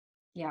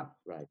 Yeah.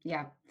 Right.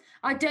 Yeah.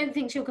 I don't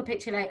think she'll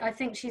capitulate. I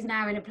think she's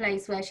now in a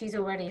place where she's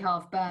already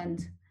half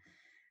burned.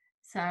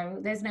 So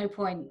there's no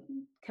point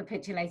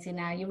capitulating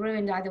now. You're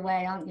ruined either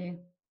way, aren't you?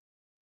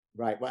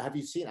 Right. Well, have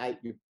you seen, I'm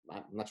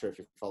not sure if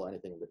you follow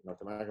anything with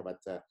North America,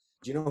 but do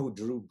you know who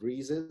Drew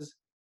Brees is?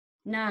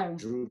 No.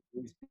 Drew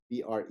Brees,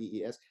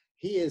 B-R-E-E-S.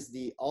 He is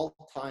the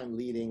all-time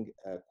leading,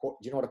 do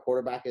you know what a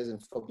quarterback is in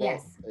football?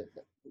 Yes.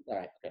 All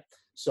right. Okay.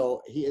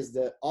 So he is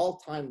the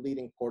all-time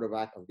leading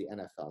quarterback of the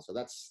NFL. So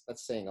that's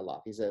saying a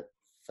lot. He's a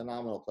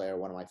phenomenal player,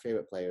 one of my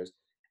favorite players.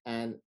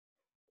 And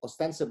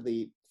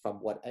ostensibly, from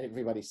what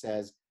everybody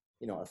says,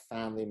 you know, a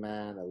family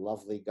man, a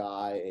lovely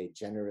guy, a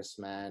generous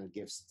man,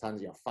 gives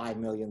tons, $5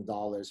 million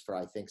for,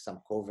 I think, some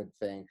COVID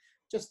thing.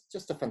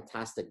 Just a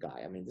fantastic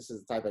guy. I mean, this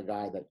is the type of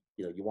guy that,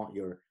 you want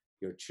your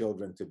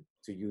children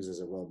to use as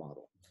a role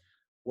model.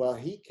 Well,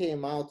 he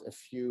came out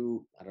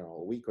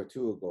a week or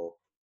two ago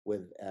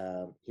with,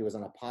 he was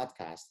on a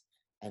podcast,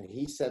 and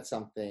he said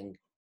something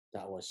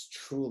that was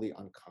truly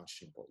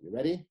unconscionable. You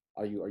ready?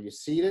 Are you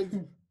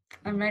seated?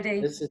 I'm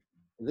ready.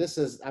 This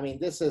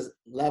is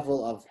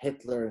level of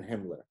Hitler and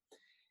Himmler.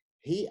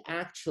 He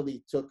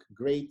actually took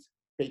great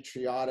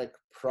patriotic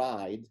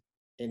pride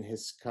in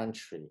his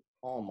country.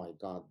 Oh my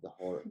God, the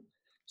horror.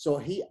 So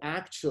he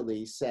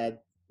actually said,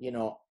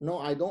 no,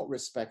 I don't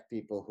respect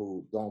people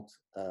who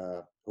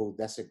who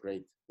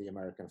desecrate the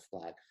American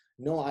flag.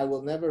 No, I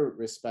will never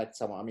respect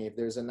someone. I mean, if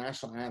there's a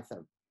national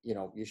anthem,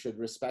 you should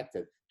respect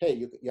it.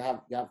 Hey, you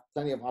have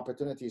plenty of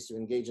opportunities to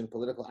engage in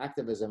political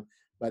activism,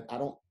 but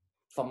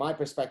from my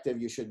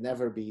perspective, you should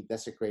never be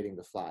desecrating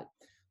the flag.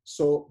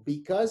 So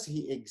because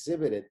he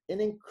exhibited an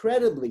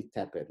incredibly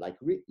tepid,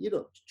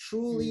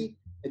 truly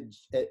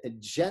a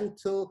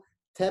gentle,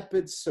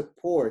 tepid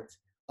support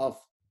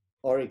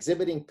or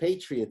exhibiting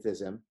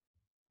patriotism,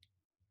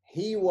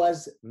 he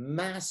was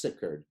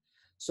massacred.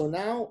 So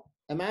now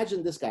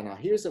imagine this guy. Now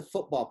here's a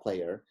football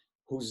player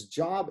whose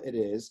job it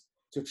is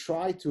to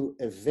try to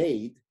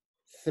evade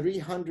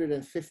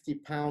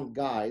 350-pound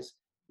guys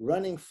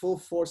running full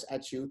force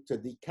at you to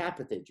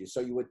decapitate you. So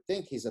you would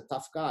think he's a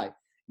tough guy.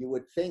 You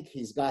would think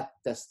he's got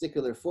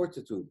testicular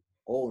fortitude.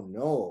 Oh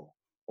no,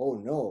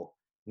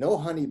 no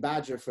honey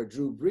badger for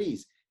Drew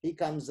Brees. He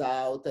comes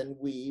out and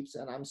weeps,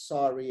 and I'm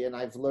sorry, and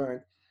I've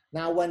learned.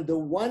 Now, when the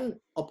one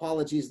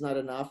apology is not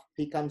enough,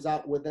 he comes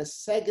out with a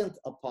second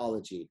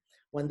apology.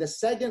 When the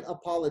second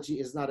apology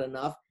is not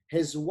enough,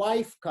 his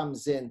wife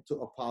comes in to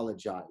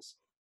apologize.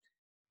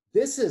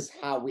 This is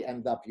how we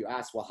end up. You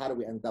ask, well, how do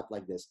we end up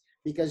like this?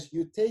 Because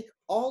you take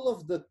all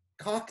of the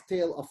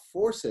cocktail of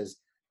forces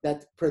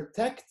that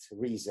protect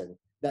reason,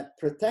 that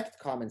protect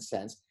common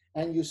sense,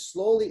 and you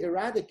slowly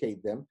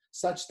eradicate them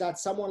such that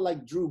someone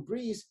like Drew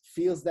Brees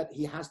feels that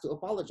he has to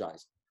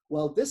apologize.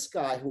 Well, this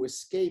guy who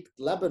escaped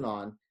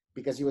Lebanon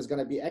because he was going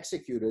to be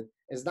executed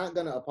is not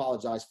going to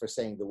apologize for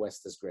saying the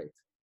West is great.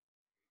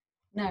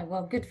 No,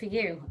 well, good for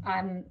you.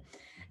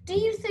 Do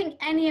you think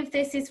any of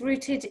this is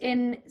rooted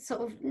in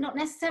sort of not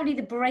necessarily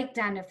the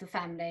breakdown of the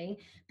family,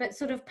 but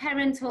sort of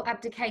parental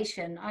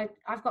abdication?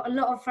 I've got a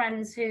lot of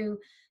friends who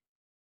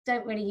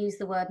don't really use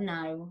the word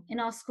no. In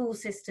our school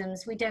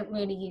systems, we don't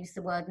really use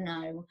the word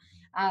no.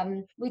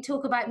 We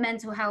talk about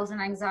mental health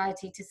and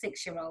anxiety to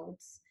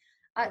 6-year-olds.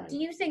 Right. Do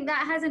you think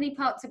that has any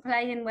part to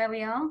play in where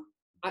we are?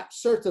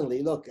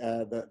 Certainly. Look,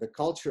 the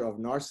culture of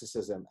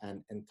narcissism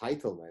and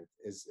entitlement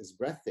is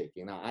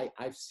breathtaking. Now,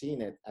 I've seen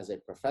it as a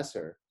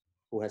professor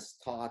who has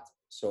taught.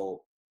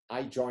 So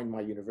I joined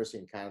my university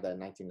in Canada in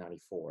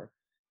 1994,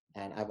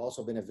 and I've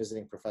also been a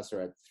visiting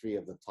professor at 3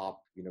 of the top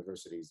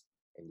universities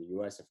in the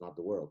US, if not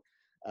the world.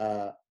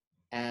 So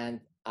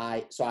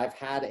I've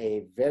had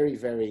a very,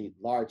 very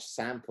large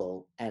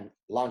sample, and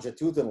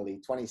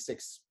longitudinally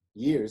 26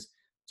 years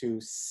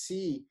to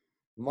see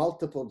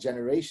multiple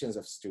generations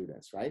of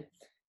students, right?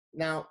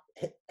 Now,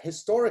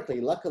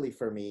 historically, luckily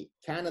for me,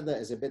 Canada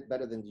is a bit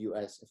better than the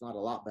US, if not a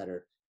lot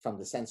better, from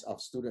the sense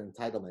of student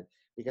entitlement,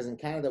 because in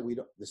Canada,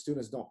 the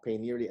students don't pay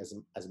nearly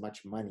as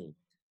much money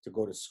to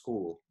go to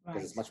school, because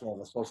Right. It's much more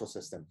of a social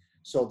system.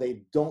 So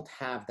they don't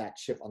have that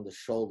chip on the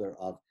shoulder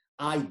of,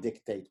 I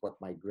dictate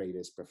what my grade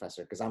is,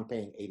 professor, because I'm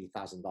paying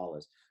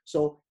 $80,000.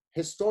 So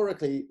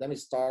historically, let me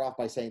start off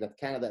by saying that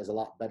Canada is a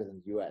lot better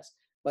than the US.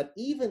 But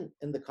even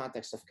in the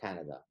context of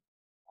Canada,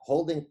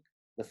 holding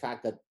the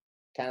fact that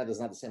Canada is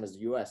not the same as the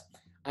US,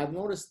 I've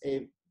noticed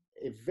a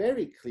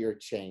very clear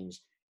change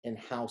in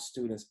how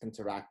students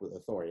interact with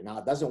authority. Now,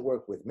 it doesn't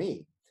work with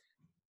me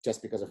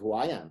just because of who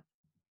I am.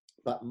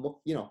 But,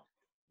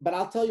 but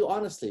I'll tell you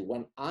honestly,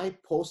 when I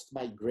post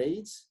my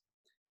grades,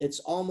 it's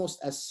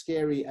almost as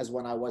scary as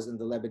when I was in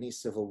the Lebanese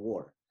Civil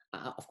War.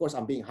 Of course,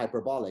 I'm being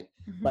hyperbolic,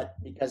 but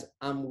because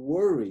I'm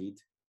worried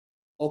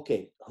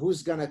okay,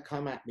 who's going to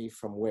come at me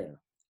from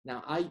where?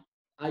 Now,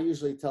 I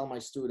usually tell my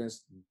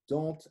students,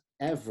 don't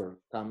ever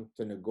come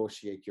to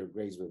negotiate your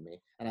grades with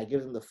me. And I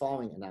give them the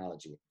following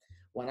analogy.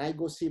 When I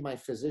go see my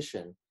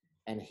physician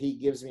and he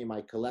gives me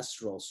my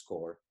cholesterol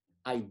score,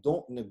 I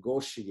don't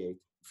negotiate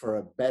for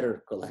a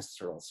better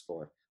cholesterol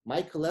score.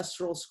 My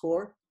cholesterol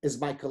score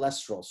is my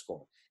cholesterol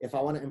score. If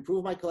I want to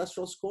improve my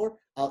cholesterol score,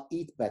 I'll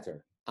eat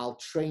better. I'll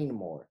train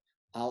more.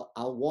 I'll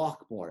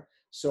walk more.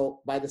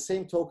 So by the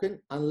same token,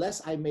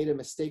 unless I made a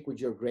mistake with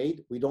your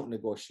grade, we don't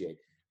negotiate.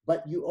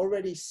 But you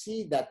already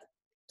see that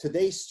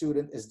today's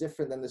student is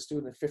different than the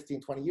student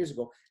 15, 20 years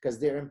ago, because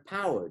they're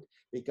empowered,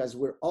 because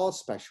we're all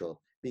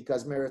special,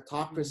 because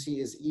meritocracy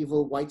is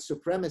evil, white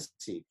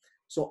supremacy.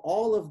 So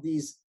all of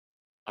these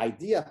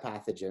idea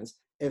pathogens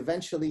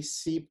eventually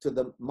seep to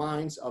the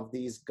minds of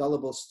these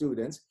gullible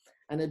students,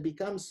 and it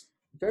becomes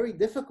very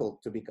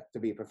difficult to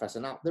be a professor.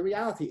 Now, the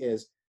reality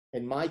is,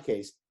 in my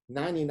case,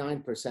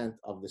 99%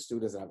 of the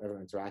students that I've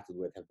ever interacted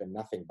with have been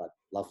nothing but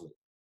lovely.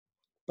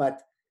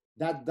 But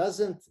that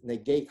doesn't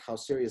negate how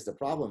serious the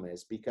problem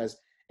is, because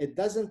it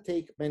doesn't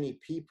take many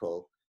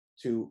people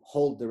to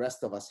hold the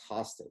rest of us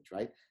hostage,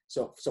 right?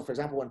 So for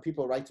example, when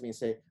people write to me and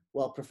say,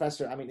 well,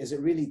 professor, I mean, is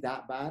it really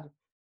that bad?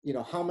 You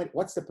know,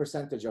 what's the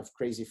percentage of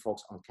crazy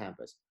folks on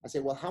campus? I say,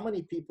 well, how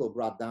many people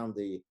brought down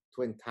the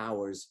Twin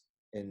Towers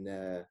in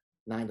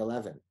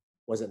 9/11?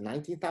 Was it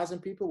 19,000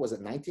 people? Was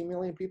it 19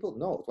 million people?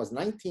 No, it was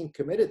 19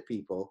 committed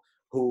people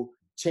who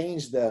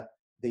changed the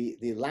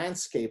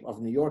landscape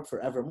of New York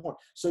forevermore.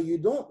 So you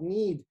don't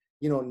need,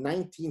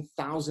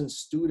 19,000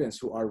 students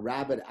who are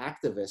rabid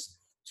activists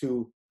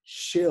to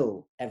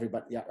chill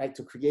everybody, right?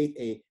 To create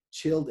a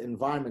chilled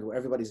environment where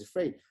everybody's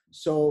afraid.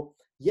 So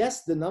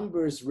yes, the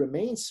numbers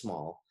remain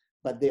small,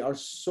 but they are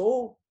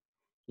so,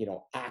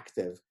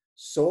 active,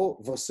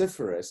 so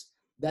vociferous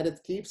that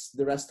it keeps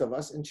the rest of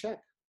us in check.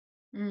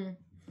 Mm.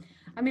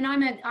 I mean,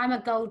 I'm a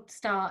gold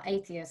star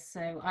atheist,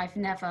 so I've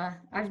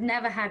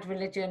never had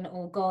religion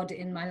or God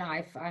in my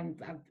life. I'm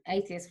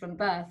atheist from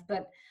birth,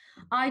 but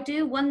I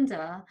do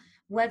wonder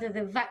whether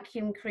the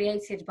vacuum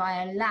created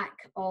by a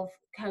lack of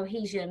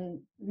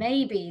cohesion,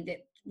 maybe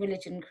that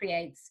religion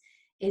creates,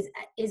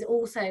 is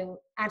also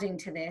adding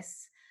to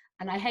this.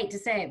 And I hate to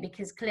say it,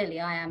 because clearly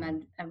I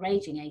am a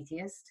raging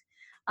atheist.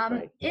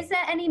 Right. Is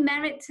there any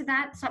merit to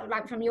that, so,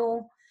 like from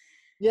your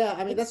Yeah,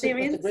 I mean, that's a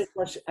great experience?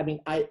 question. I mean,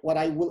 what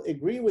I will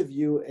agree with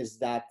you is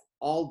that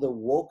all the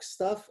woke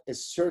stuff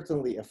is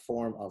certainly a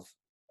form of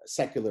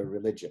secular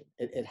religion.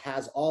 It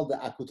has all the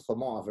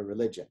accoutrements of a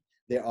religion.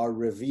 There are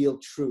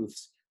revealed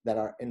truths that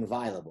are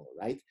inviolable,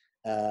 right?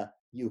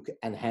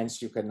 And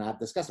hence you cannot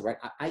discuss it, right?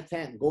 I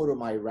can't go to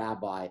my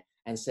rabbi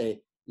and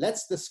say,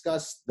 let's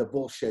discuss the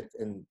bullshit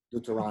in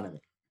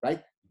Deuteronomy,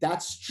 right?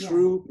 That's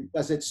true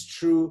because it's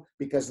true,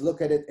 because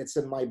look at it, it's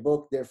in my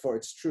book, therefore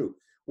it's true.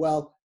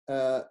 Well,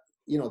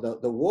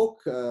 the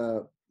woke,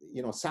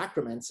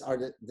 sacraments are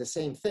the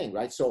same thing,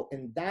 right? So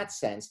in that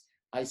sense,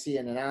 I see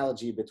an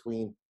analogy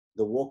between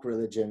the woke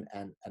religion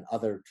and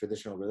other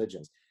traditional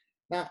religions.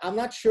 Now, I'm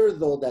not sure,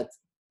 though, that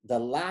the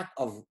lack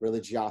of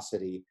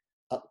religiosity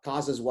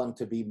causes one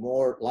to be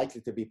more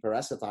likely to be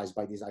parasitized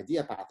by these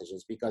idea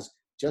pathogens, because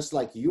just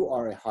like you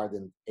are a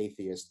hardened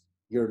atheist,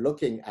 you're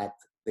looking at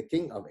the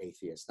king of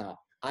atheists. Now,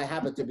 I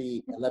happen to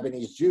be a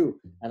Lebanese Jew,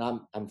 and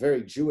I'm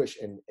very Jewish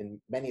in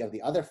many of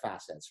the other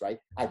facets, right?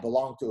 I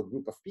belong to a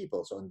group of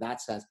people. So in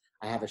that sense,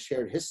 I have a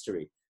shared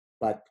history,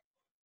 but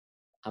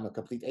I'm a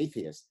complete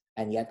atheist.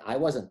 And yet I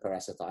wasn't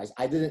parasitized.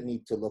 I didn't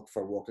need to look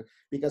for woke,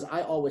 because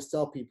I always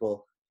tell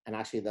people, and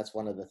actually that's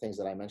one of the things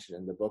that I mentioned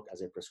in the book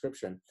as a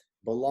prescription,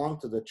 belong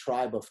to the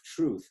tribe of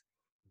truth.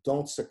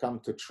 Don't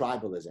succumb to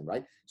tribalism,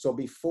 right? So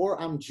before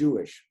I'm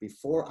Jewish,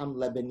 before I'm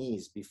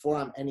Lebanese, before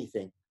I'm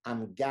anything,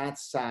 I'm Gad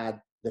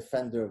Saad,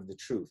 defender of the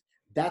truth.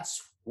 That's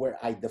where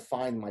I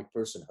define my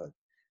personhood,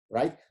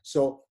 right?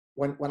 So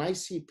when I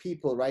see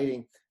people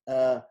writing,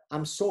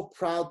 I'm so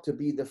proud to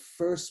be the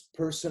first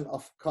person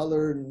of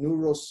color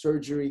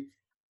neurosurgery,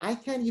 I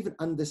can't even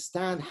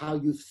understand how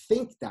you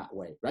think that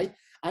way, right?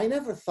 I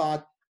never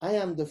thought I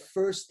am the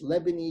first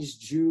Lebanese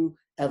Jew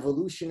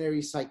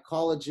evolutionary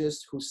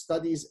psychologist who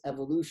studies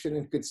evolution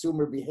and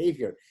consumer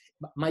behavior.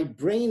 My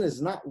brain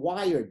is not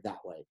wired that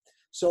way.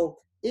 So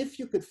if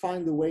you could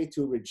find a way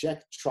to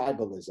reject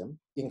tribalism,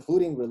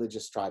 including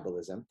religious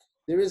tribalism,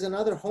 there is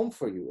another home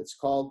for you. It's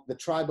called the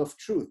tribe of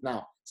truth.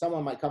 Now,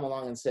 someone might come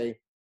along and say,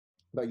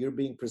 but you're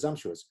being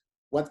presumptuous.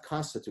 What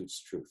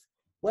constitutes truth?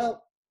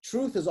 Well,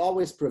 truth is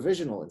always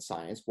provisional in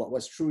science. What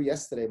was true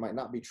yesterday might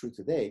not be true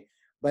today,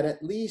 but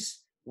at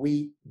least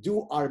we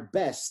do our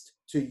best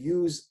to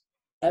use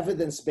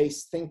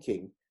evidence-based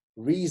thinking,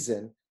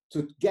 reason,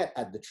 to get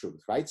at the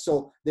truth, right?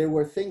 So there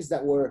were things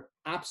that were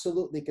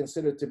absolutely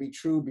considered to be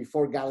true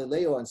before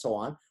Galileo and so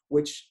on,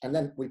 and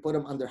then we put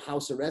him under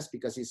house arrest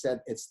because he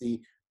said it's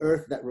the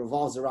earth that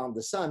revolves around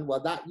the sun.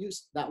 Well,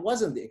 that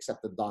wasn't the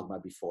accepted dogma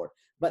before,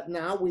 but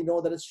now we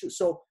know that it's true.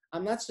 So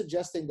I'm not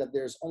suggesting that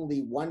there's only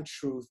one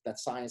truth that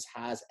science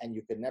has and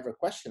you can never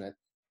question it.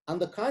 On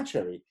the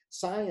contrary,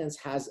 science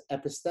has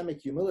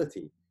epistemic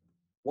humility.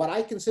 what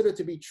I consider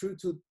to be true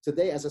to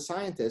today as a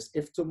scientist,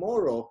 if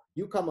tomorrow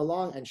you come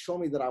along and show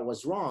me that I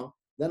was wrong,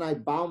 then I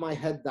bow my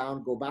head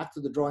down, go back to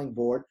the drawing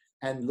board,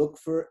 and look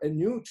for a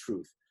new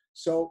truth.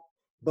 So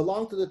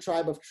belong to the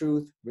tribe of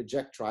truth,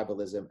 reject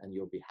tribalism, and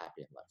you'll be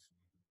happy in life.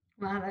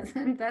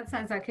 Wow, that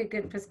sounds like a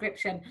good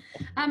prescription.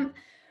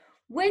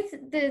 With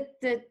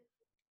the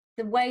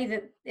way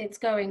that it's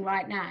going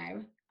right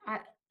now,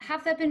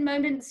 have there been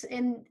moments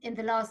in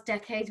the last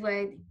decade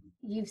where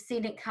you've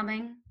seen it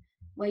coming,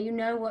 where you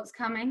know what's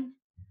coming?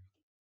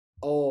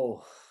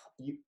 Oh,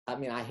 I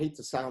mean, I hate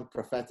to sound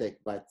prophetic,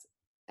 but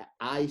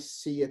I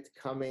see it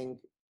coming.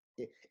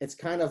 It's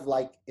kind of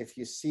like if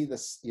you see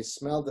this, you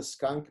smell the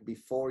skunk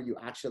before you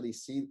actually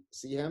see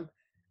him.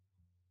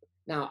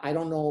 Now, I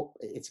don't know,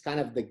 it's kind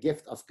of the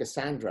gift of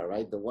Cassandra,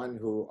 right? The one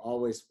who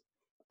always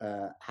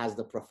has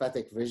the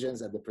prophetic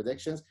visions and the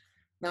predictions.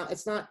 Now,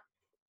 it's not,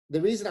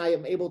 the reason I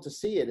am able to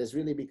see it is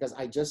really because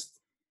I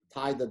just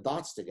tie the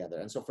dots together.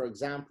 And so, for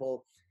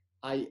example,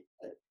 I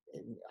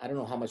don't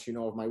know how much you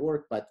know of my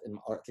work, but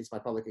or at least my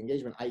public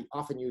engagement, I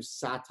often use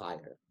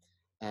satire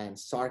and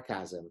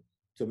sarcasm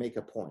to make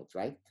a point,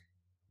 right?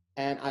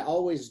 And I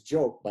always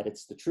joke, but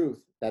it's the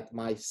truth, that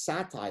my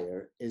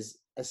satire is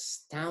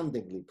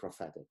astoundingly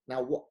prophetic.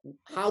 Now,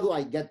 how do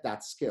I get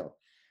that skill?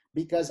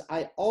 Because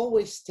I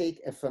always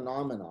take a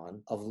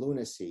phenomenon of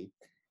lunacy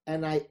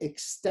and I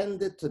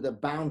extend it to the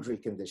boundary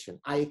condition.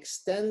 I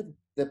extend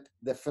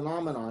the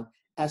phenomenon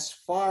as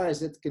far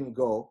as it can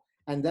go,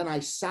 and then I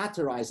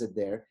satirize it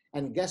there.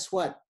 And guess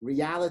what?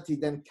 Reality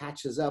then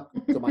catches up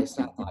to my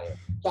satire.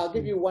 So I'll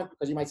give you one,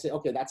 because you might say,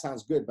 okay, that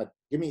sounds good, but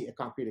give me a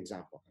concrete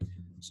example.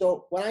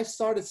 So when I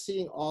started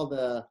seeing all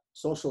the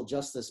social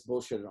justice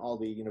bullshit in all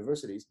the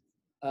universities,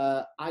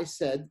 I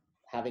said,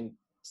 having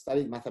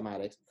studied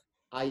mathematics,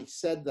 I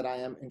said that I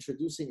am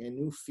introducing a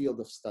new field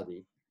of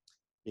study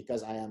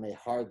because I am a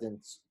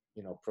hardened,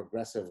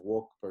 progressive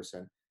woke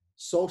person,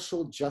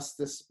 social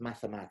justice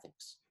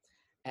mathematics.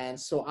 And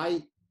so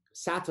I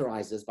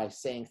satirized this by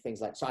saying things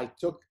like, so I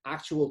took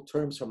actual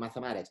terms from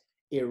mathematics,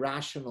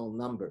 irrational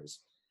numbers.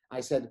 I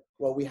said,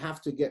 well, we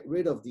have to get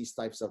rid of these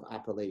types of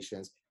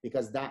appellations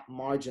because that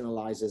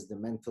marginalizes the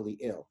mentally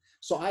ill.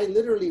 So I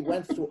literally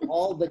went through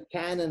all the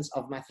canons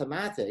of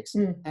mathematics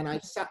and I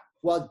said,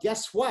 well,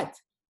 guess what?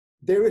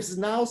 There is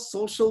now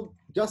social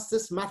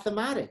justice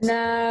mathematics.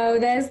 No,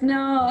 there's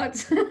not.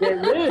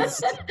 There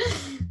is.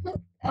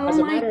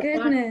 Oh my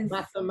goodness.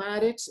 Fact,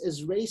 mathematics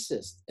is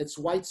racist. It's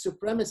white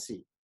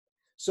supremacy.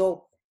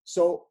 So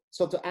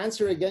to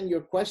answer again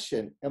your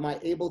question, am I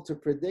able to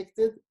predict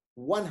it?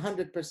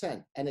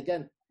 100%. And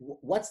again,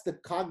 what's the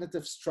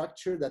cognitive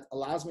structure that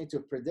allows me to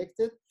predict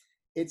it?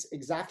 It's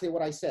exactly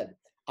what I said.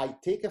 I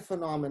take a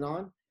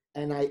phenomenon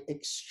and I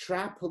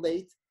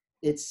extrapolate.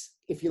 It's,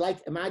 if you like,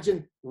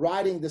 imagine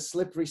riding the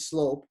slippery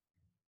slope.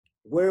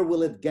 Where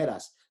will it get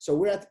us? So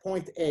we're at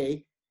point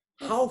A.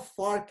 How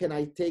far can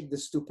I take the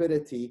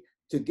stupidity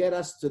to get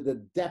us to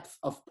the depth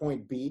of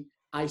point B?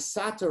 I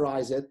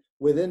satirize it.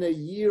 Within a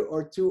year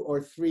or 2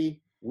 or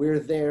 3, we're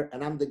there,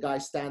 and I'm the guy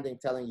standing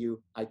telling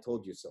you, I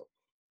told you so.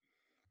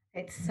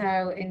 It's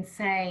so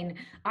insane.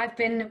 I've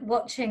been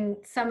watching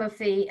some of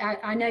the,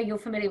 I know you're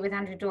familiar with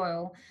Andrew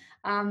Doyle,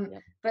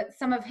 but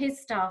some of his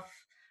stuff,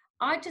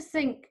 I just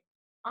think,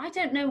 I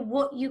don't know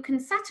what you can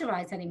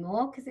satirize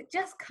anymore, because it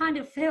just kind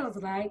of feels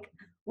like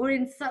we're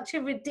in such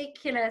a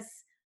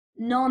ridiculous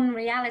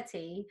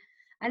non-reality,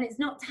 and it's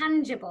not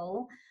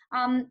tangible.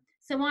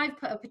 So I've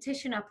put a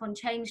petition up on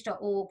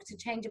change.org to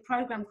change a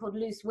program called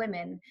Loose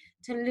Women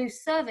to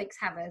Loose Cervix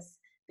Havers,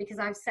 because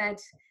I've said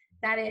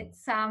that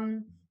it's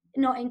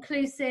not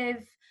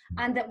inclusive,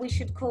 and that we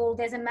should call,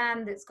 there's a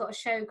man that's got a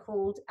show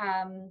called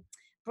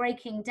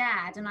Breaking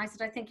Dad, and I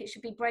said I think it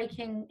should be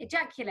Breaking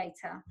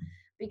Ejaculator,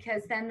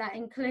 because then that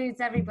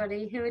includes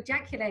everybody who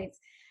ejaculates.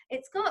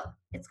 It's got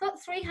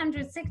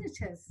 300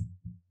 signatures.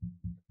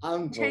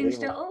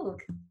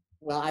 Change.org.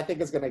 Well, I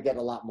think it's going to get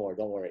a lot more.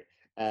 Don't worry.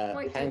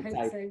 I hope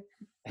so.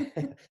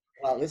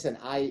 Well, listen,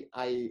 I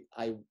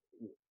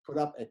put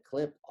up a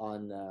clip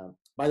on.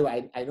 By the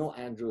way, I know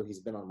Andrew.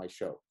 He's been on my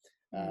show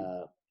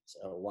a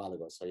while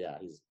ago. So yeah,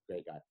 he's a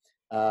great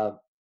guy.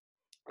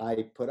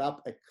 I put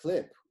up a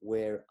clip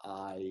where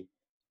I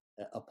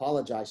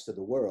apologize to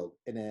the world.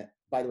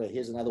 By the way,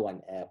 here's another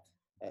one.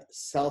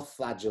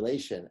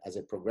 Self-flagellation as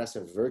a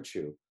progressive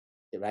virtue,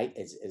 right?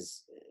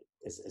 Is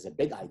a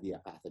big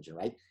idea pathogen,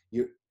 right?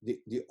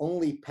 The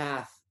only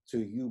path to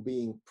you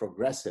being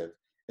progressive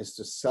is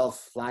to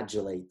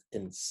self-flagellate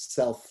in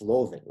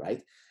self-loathing, right?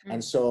 Mm-hmm.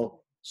 And so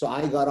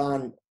I got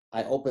on,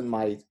 I opened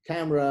my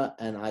camera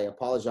and I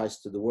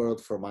apologized to the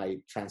world for my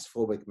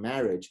transphobic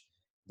marriage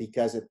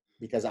because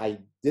I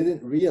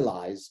didn't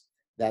realize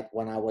that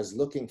when I was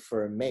looking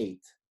for a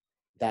mate,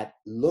 that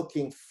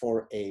looking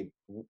for a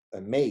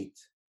mate,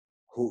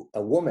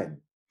 a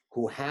woman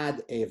who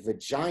had a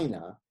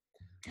vagina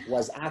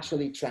was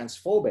actually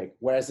transphobic,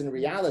 whereas in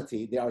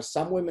reality, there are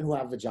some women who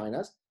have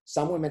vaginas,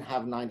 some women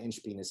have 9-inch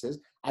penises.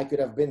 I could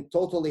have been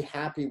totally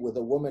happy with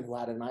a woman who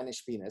had a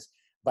 9-inch penis,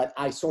 but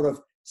I sort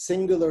of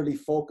singularly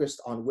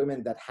focused on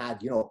women that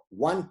had,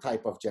 one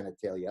type of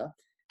genitalia.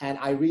 And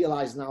I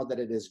realize now that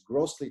it is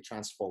grossly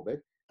transphobic,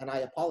 and I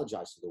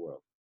apologize to the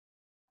world.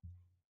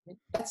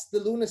 That's the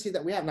lunacy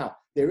that we have. Now,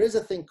 there is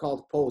a thing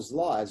called Poe's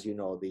law, as you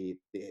know, the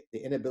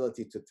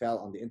inability to tell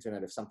on the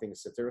internet if something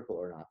is satirical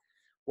or not.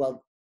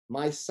 Well,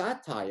 my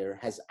satire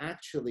has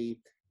actually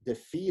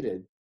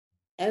defeated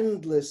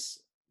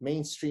endless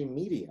mainstream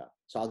media.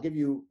 So I'll give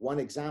you one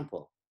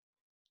example.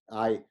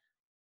 I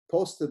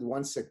posted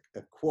once a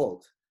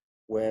quote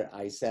where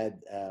I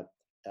said,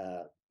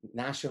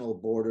 national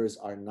borders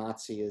are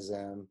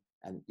Nazism,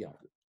 and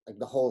like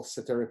the whole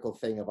satirical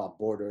thing about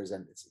borders,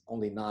 and it's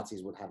only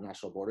Nazis would have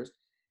national borders.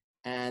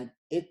 And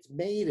it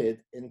made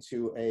it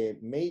into a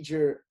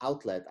major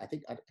outlet. I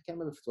think, I can't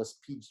remember if it was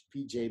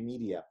PJ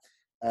Media.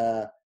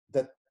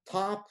 The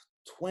top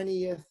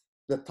 20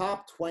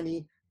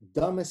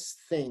 dumbest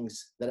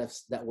things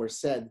that were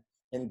said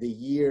in the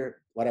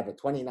year, whatever,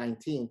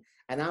 2019.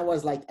 And I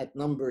was like at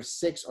number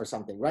 6 or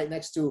something, right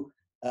next to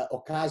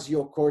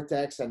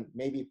Ocasio-Cortez and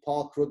maybe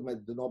Paul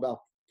Krugman, the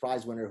Nobel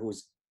Prize winner,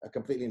 who's a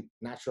completely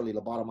naturally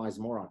lobotomized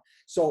moron.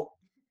 So,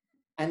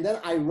 and then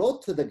I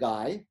wrote to the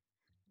guy,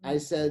 I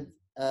said,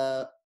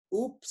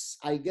 oops,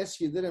 I guess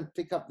you didn't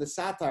pick up the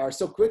satire.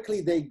 So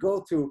quickly they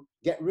go to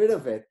get rid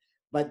of it,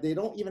 but they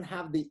don't even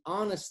have the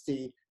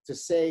honesty to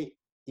say,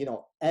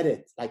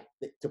 edit, like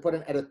to put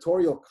an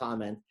editorial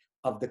comment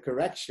of the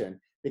correction,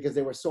 because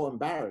they were so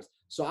embarrassed.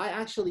 So I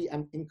actually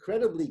am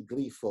incredibly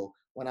gleeful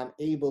when I'm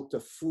able to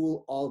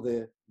fool all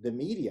the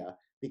media,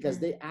 because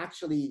they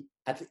actually,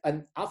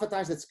 and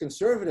oftentimes it's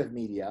conservative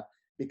media,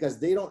 because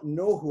they don't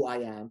know who I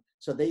am.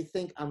 So they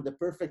think I'm the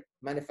perfect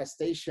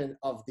manifestation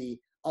of the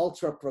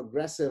ultra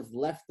progressive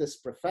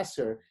leftist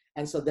professor.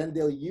 And so then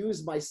they'll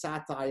use my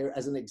satire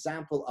as an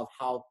example of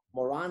how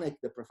moronic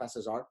the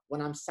professors are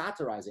when I'm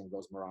satirizing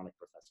those moronic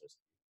professors.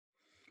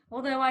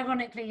 Although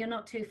ironically, you're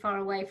not too far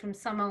away from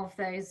some of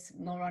those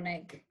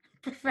moronic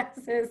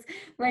professors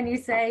when you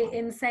say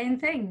insane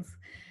things.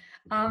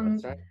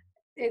 That's right.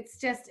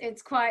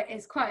 It's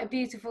quite a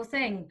beautiful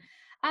thing.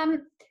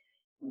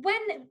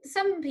 When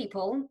some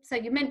people, so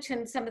you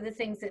mentioned some of the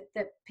things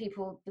that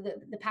people,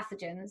 the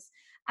pathogens,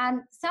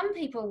 and some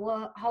people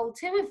will hold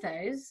two of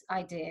those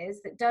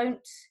ideas that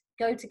don't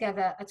go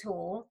together at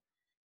all,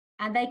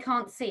 and they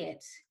can't see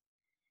it.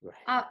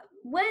 Right.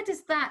 Where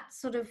does that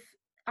sort of,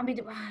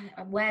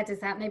 where does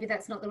that, maybe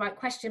that's not the right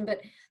question,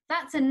 but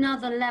that's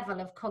another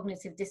level of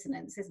cognitive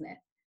dissonance, isn't it?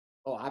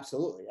 Oh,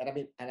 absolutely.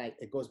 And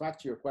it goes back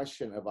to your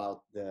question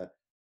about the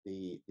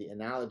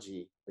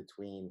analogy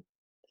between,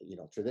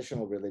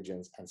 traditional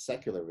religions and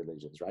secular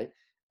religions, right?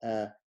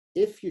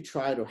 If you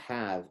try to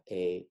have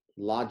a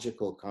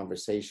logical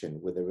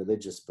conversation with a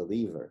religious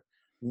believer,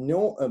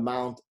 no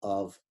amount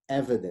of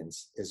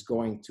evidence is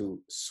going to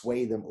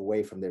sway them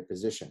away from their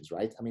positions,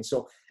 right?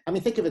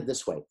 Think of it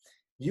this way.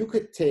 You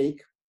could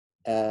take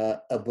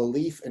a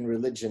belief in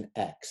religion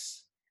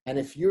X, and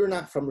if you're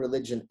not from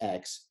religion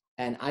X,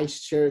 and I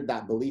shared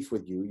that belief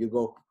with you, you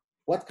go,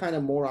 what kind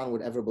of moron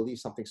would ever believe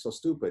something so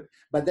stupid?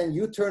 But then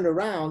you turn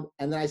around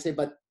and then I say,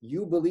 but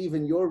you believe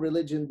in your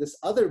religion this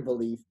other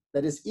belief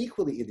that is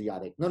equally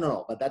idiotic.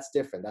 No, but that's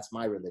different. That's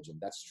my religion.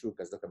 That's true,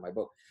 because look at my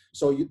book.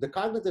 So the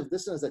cognitive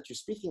dissonance that you're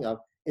speaking of,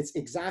 it's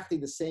exactly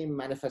the same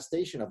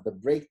manifestation of the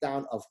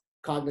breakdown of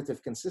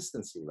cognitive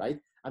consistency, right?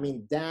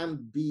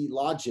 Damn be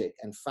logic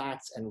and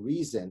facts and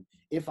reason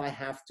if I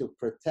have to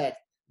protect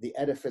the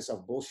edifice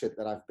of bullshit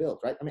that I've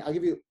built, right? I'll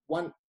give you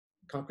one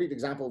concrete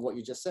example of what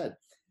you just said.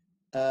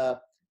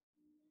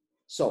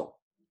 So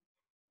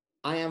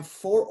I am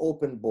for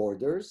open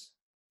borders,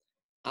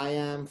 I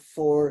am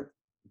for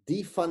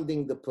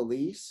defunding the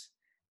police,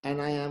 and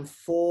I am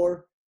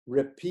for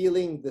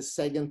repealing the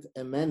Second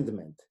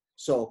Amendment.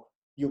 So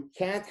you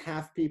can't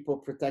have people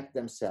protect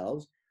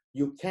themselves.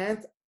 You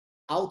can't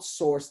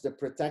outsource the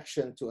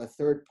protection to a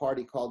third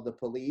party called the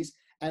police.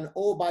 And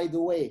oh, by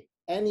the way,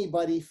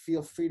 anybody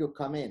feel free to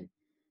come in.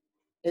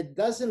 It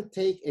doesn't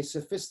take a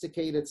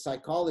sophisticated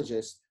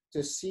psychologist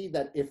to see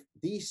that if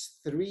these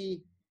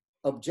three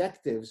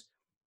objectives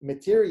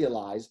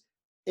materialize,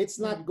 it's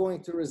not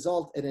going to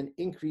result in an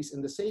increase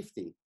in the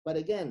safety. But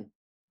again,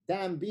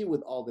 damn be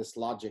with all this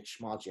logic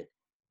schmogic.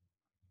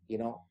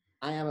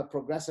 I am a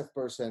progressive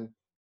person.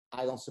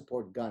 I don't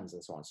support guns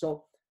and so on.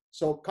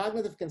 So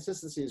cognitive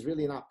consistency is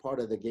really not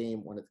part of the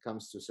game when it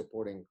comes to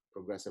supporting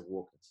progressive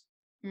wokeness.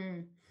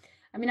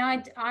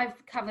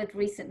 I've covered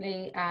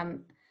recently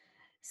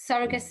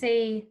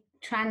surrogacy,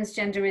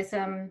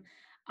 transgenderism,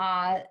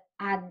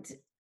 and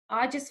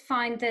I just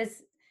find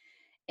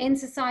in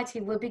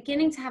society, we're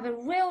beginning to have a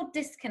real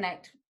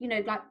disconnect.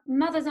 Like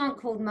mothers aren't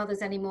called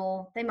mothers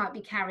anymore. They might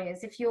be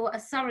carriers. If you're a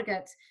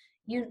surrogate,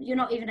 you're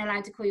not even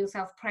allowed to call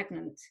yourself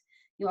pregnant.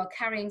 You are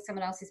carrying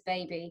someone else's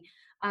baby.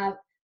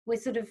 We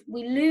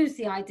lose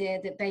the idea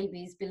that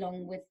babies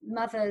belong with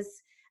mothers,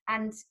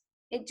 and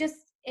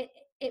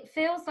it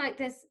feels like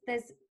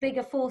there's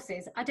bigger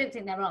forces. I don't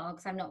think there are,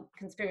 because I'm not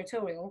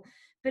conspiratorial,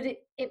 but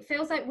it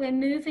feels like we're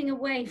moving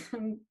away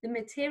from the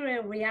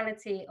material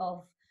reality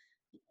of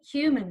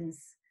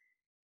humans.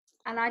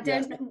 And I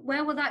Yes. don't,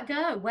 where will that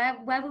go?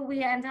 Where will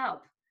we end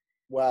up?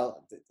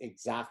 Well,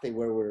 exactly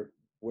where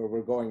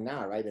we're going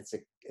now, right?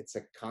 It's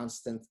a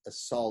constant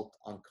assault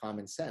on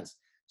common sense.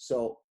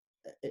 So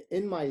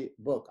in my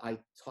book, I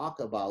talk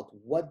about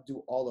what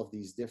do all of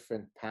these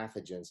different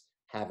pathogens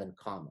have in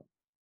common.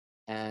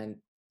 And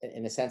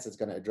in a sense, it's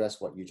going to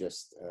address what you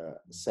just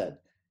said.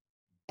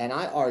 And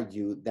I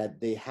argue that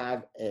they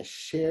have a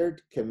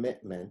shared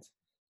commitment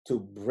to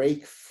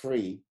break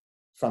free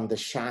from the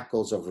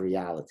shackles of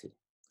reality.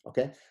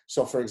 Okay.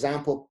 So for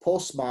example,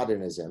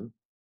 postmodernism,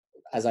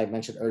 as I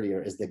mentioned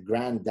earlier, is the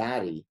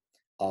granddaddy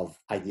of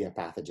idea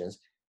pathogens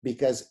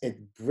because it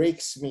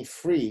breaks me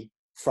free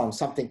from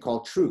something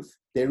called truth.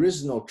 There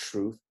is no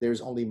truth.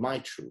 There's only my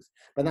truth.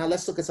 But now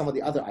let's look at some of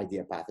the other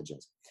idea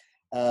pathogens.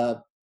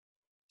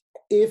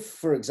 If,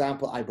 for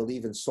example, I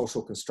believe in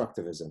social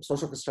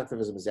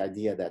constructivism is the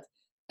idea that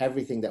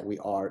everything that we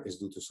are is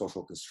due to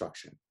social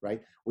construction,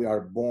 right? We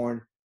are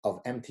born of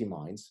empty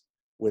minds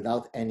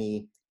without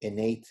any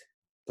innate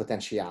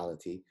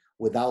potentiality,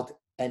 without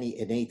any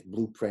innate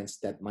blueprints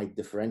that might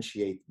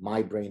differentiate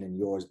my brain and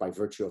yours by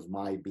virtue of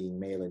my being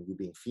male and you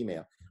being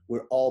female.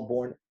 We're all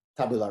born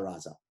tabula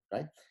rasa,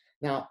 right?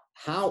 Now,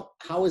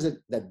 how is it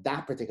that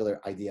that particular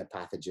idea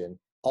pathogen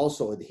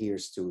also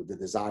adheres to the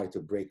desire to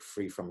break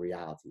free from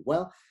reality?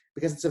 Well,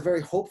 because it's a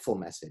very hopeful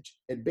message.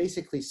 It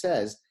basically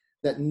says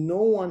that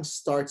no one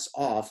starts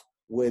off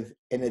with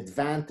an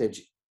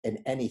advantage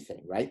in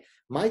anything, right?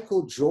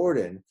 Michael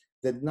Jordan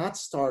did not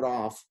start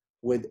off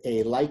with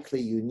a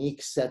likely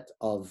unique set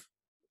of,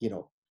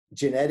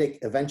 genetic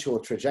eventual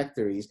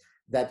trajectories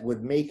that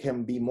would make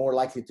him be more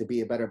likely to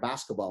be a better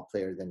basketball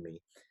player than me.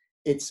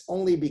 It's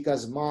only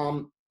because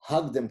mom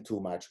hugged him too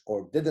much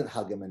or didn't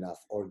hug him enough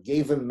or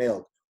gave him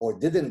milk or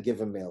didn't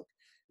give him milk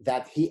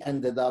that he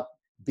ended up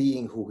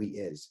being who he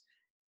is.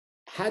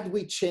 Had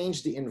we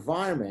changed the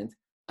environment,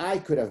 I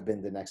could have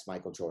been the next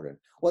Michael Jordan.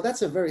 Well,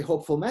 that's a very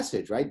hopeful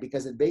message, right?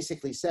 Because it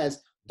basically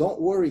says, don't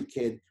worry,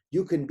 kid,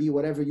 you can be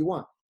whatever you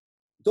want.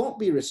 Don't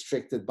be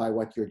restricted by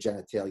what your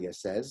genitalia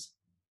says.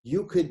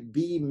 You could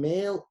be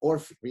male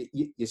or,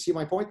 you see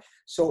my point?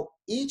 So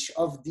each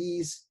of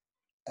these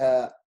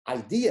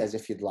ideas,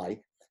 if you'd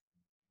like,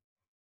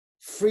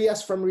 free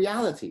us from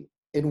reality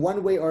in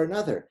one way or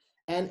another.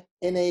 And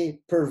in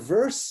a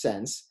perverse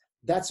sense,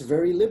 that's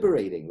very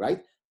liberating,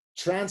 right?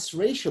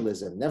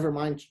 Transracialism, never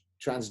mind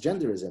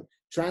transgenderism,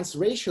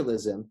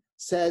 transracialism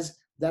says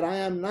that I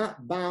am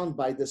not bound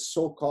by the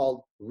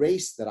so-called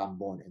race that I'm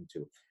born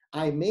into.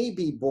 I may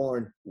be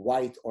born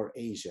white or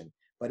Asian,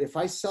 but if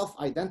I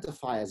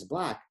self-identify as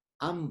Black,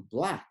 I'm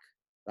Black,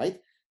 right?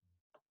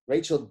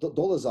 Rachel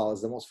Dolezal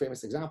is the most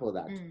famous example of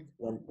that.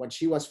 When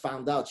she was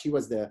found out, she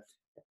was the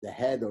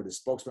head or the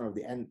spokesman of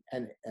the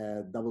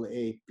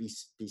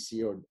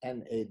NAACP or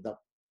NA,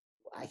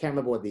 I can't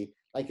remember what a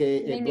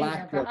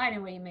Black. But I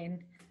know what you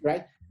mean.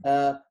 Right?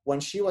 When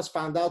she was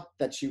found out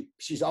that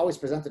she's always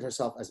presented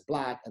herself as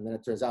Black, and then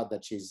it turns out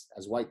that she's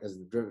as white as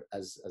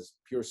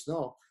pure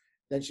snow,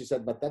 then she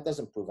said, but that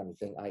doesn't prove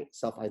anything. I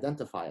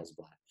self-identify as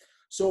Black.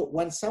 So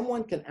when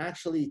someone can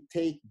actually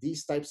take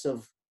these types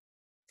of,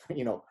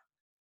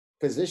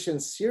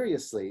 positions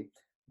seriously,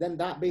 then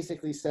that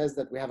basically says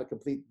that we have a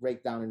complete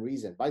breakdown in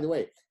reason. By the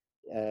way,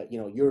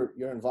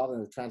 you're involved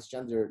in the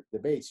transgender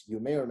debates. You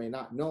may or may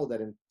not know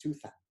that in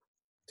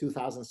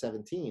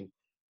 2017,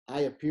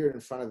 I appeared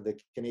in front of the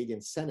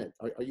Canadian Senate.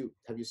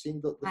 Have you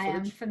seen the footage? I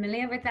am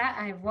familiar with that.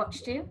 I have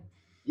watched you.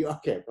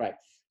 Okay, right.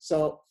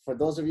 So for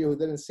those of you who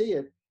didn't see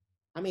it,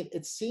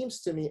 it seems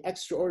to me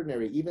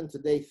extraordinary, even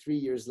today, 3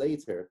 years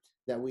later,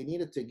 that we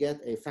needed to get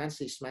a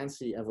fancy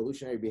schmancy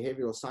evolutionary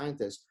behavioral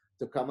scientist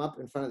to come up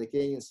in front of the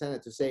Canadian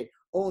Senate to say,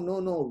 oh,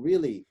 no,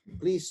 really,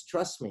 please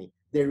trust me.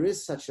 There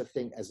is such a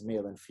thing as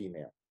male and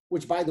female,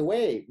 which, by the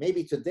way,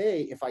 maybe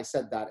today, if I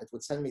said that, it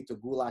would send me to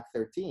Gulag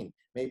 13.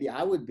 Maybe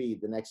I would be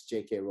the next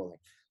J.K. Rowling.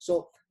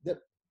 So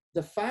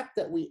the fact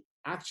that we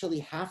actually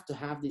have to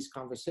have these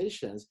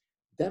conversations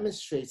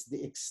demonstrates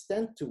the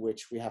extent to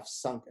which we have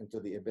sunk into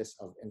the abyss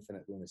of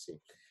infinite lunacy.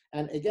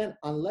 And again,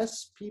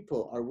 unless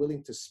people are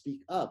willing to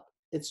speak up,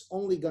 it's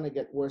only going to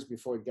get worse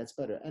before it gets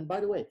better. And by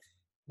the way,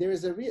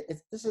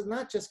 this is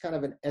not just kind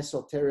of an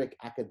esoteric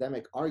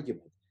academic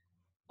argument.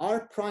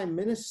 Our Prime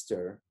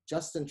Minister,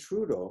 Justin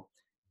Trudeau,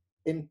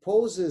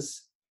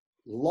 imposes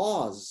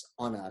laws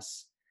on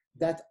us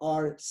that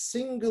are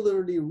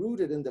singularly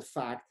rooted in the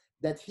fact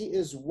that he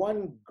is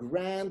one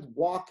grand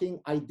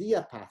walking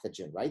idea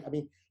pathogen, right?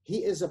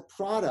 He is a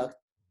product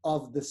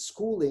of the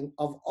schooling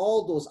of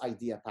all those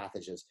idea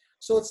pathogens.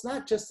 So it's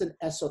not just an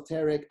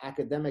esoteric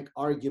academic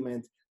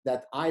argument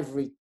that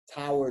ivory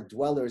tower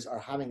dwellers are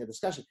having a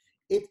discussion.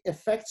 It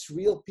affects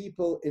real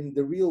people in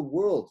the real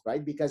world,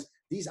 right? Because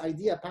these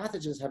idea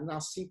pathogens have now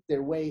seeped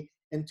their way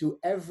into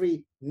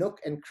every nook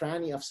and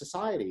cranny of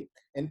society,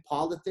 in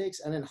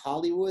politics and in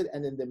Hollywood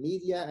and in the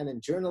media and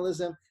in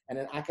journalism and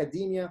in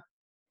academia.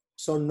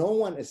 So no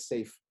one is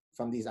safe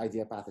from these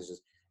idea pathogens.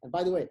 And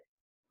by the way,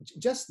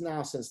 just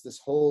now, since this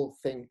whole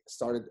thing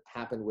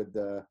happened with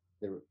the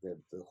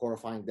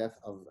horrifying death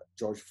of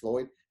George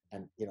Floyd,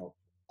 and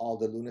all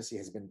the lunacy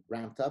has been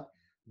ramped up,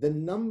 the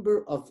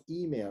number of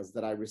emails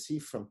that I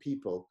receive from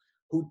people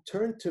who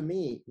turn to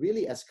me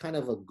really as kind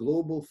of a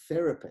global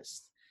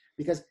therapist,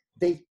 because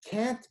they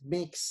can't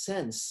make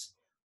sense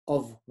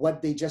of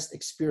what they just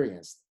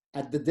experienced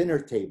at the dinner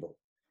table.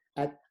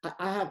 I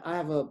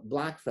have a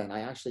Black friend, I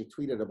actually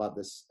tweeted about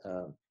this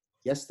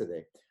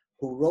yesterday,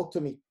 who wrote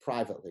to me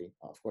privately,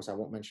 of course I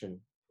won't mention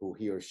who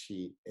he or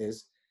she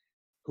is,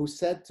 who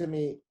said to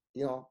me,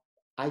 you know,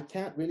 I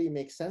can't really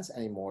make sense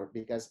anymore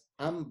because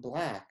I'm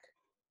Black,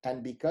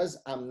 and because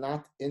I'm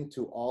not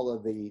into all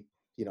of the,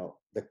 you know,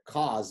 the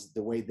cause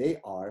the way they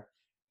are,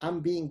 I'm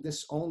being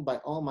disowned by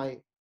all my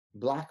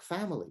Black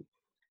family.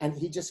 And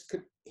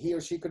he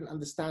or she couldn't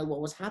understand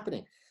what was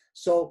happening.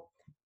 So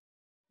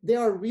there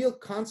are real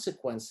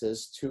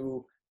consequences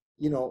to,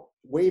 you know,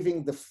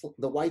 waving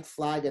the white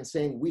flag and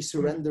saying we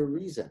surrender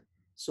reason.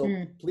 So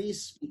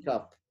please speak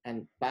up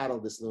and battle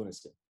this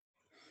lunacy.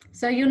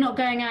 So you're not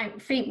going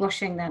out feet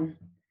washing then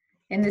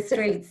in the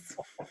streets?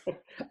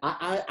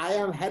 I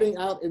am heading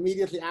out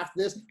immediately after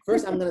this.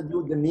 First, I'm going to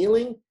do the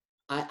kneeling.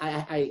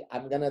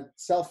 I'm going to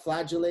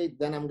self-flagellate,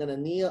 then I'm going to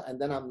kneel, and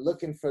then I'm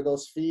looking for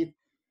those feet.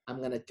 I'm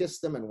going to kiss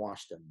them and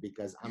wash them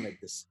because I'm a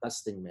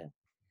disgusting man.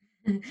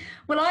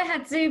 Well, I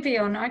had Zuby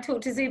on. I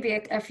talked to Zuby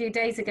a few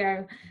days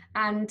ago.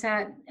 And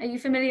are you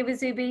familiar with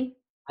Zuby?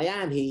 I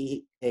am.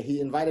 He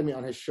invited me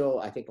on his show,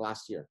 I think,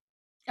 last year.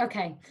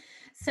 Okay.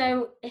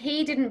 So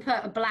he didn't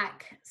put a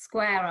black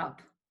square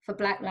up for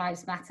Black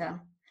Lives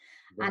Matter.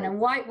 Right. And a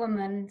white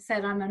woman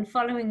said, I'm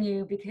unfollowing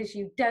you because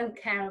you don't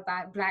care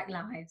about Black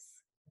lives.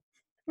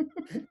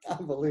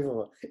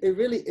 Unbelievable. It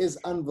really is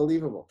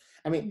unbelievable.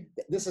 I mean,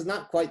 this is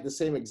not quite the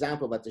same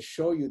example, but to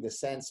show you the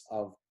sense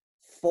of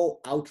full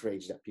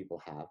outrage that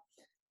people have.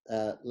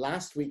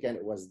 Last weekend,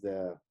 it was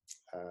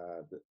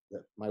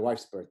my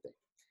wife's birthday.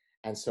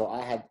 And so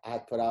I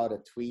had put out a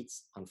tweet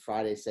on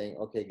Friday saying,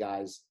 okay,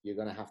 guys, you're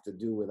going to have to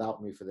do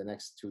without me for the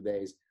next 2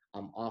 days.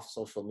 I'm off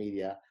social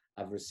media.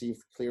 I've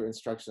received clear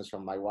instructions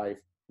from my wife,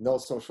 no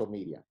social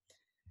media.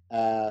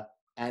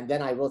 And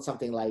then I wrote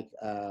something like,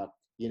 I'm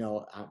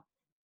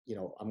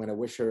going to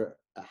wish her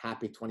a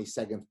happy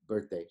 22nd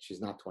birthday.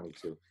 She's not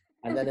 22.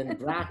 And then in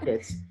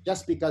brackets,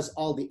 just because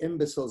all the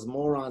imbeciles,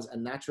 morons,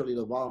 and naturally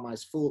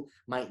lobotomized fool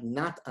might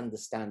not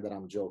understand that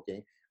I'm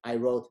joking, I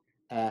wrote,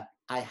 I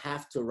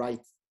have to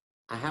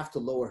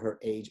lower her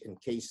age in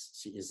case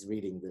she is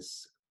reading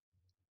this.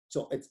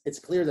 So it's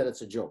clear that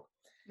it's a joke.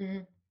 Mm-hmm.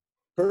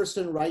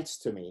 Person writes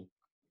to me,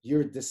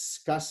 you're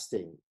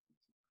disgusting.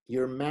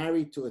 You're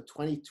married to a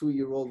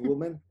 22-year-old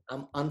woman.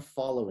 I'm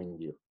unfollowing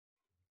you.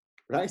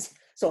 Right?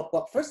 So,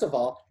 well, first of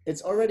all,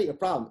 it's already a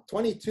problem.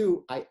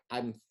 22, I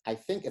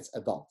think it's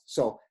adult.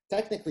 So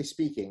technically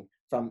speaking,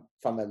 from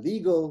a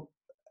legal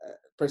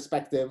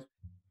perspective,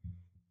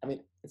 I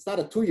mean, it's not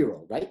a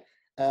 2-year-old, right?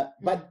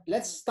 But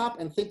let's stop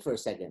and think for a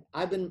second.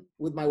 I've been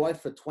with my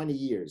wife for 20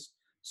 years.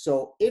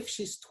 So if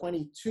she's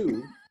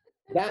 22,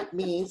 that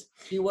means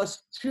she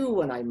was 2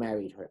 when I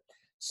married her.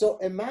 So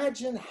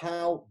imagine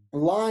how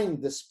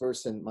blind this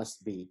person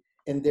must be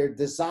in their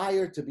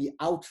desire to be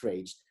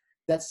outraged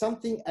that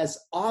something as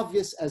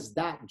obvious as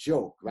that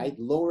joke, right?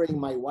 Lowering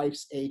my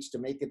wife's age to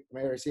make it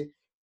mercy,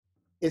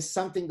 is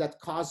something that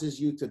causes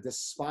you to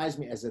despise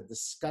me as a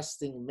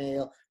disgusting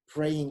male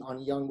preying on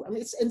young. I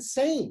mean, it's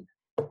insane.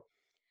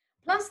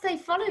 Plus, they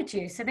followed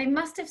you, so they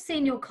must have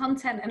seen your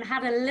content and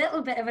had a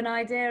little bit of an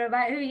idea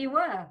about who you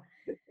were.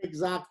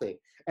 Exactly.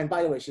 And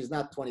by the way, she's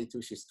not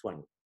 22, she's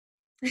 20.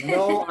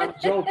 No, I'm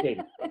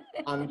joking.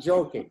 I'm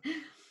joking.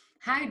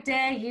 How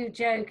dare you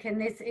joke in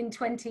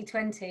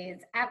 2020?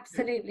 It's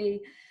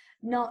absolutely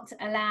not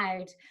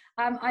allowed.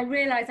 I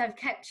realize I've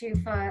kept you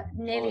for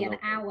nearly an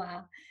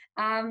hour.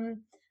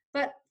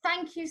 But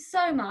thank you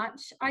so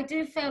much. I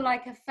do feel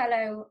like a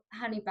fellow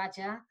honey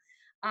badger.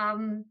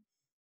 And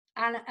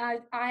I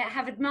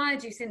have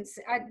admired you since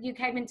you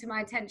came into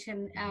my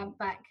attention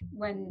back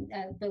when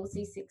Bill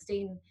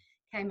C-16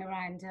 came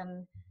around.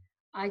 And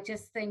I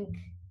just think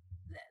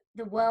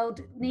the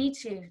world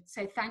needs you.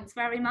 So thanks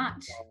very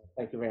much.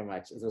 Thank you very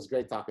much. It was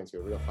great talking to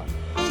you. Real fun.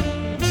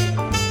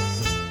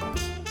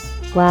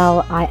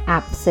 Well, I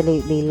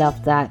absolutely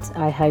loved that.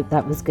 I hope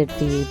that was good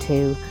for you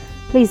too.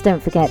 Please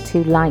don't forget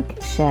to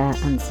like, share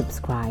and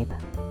subscribe.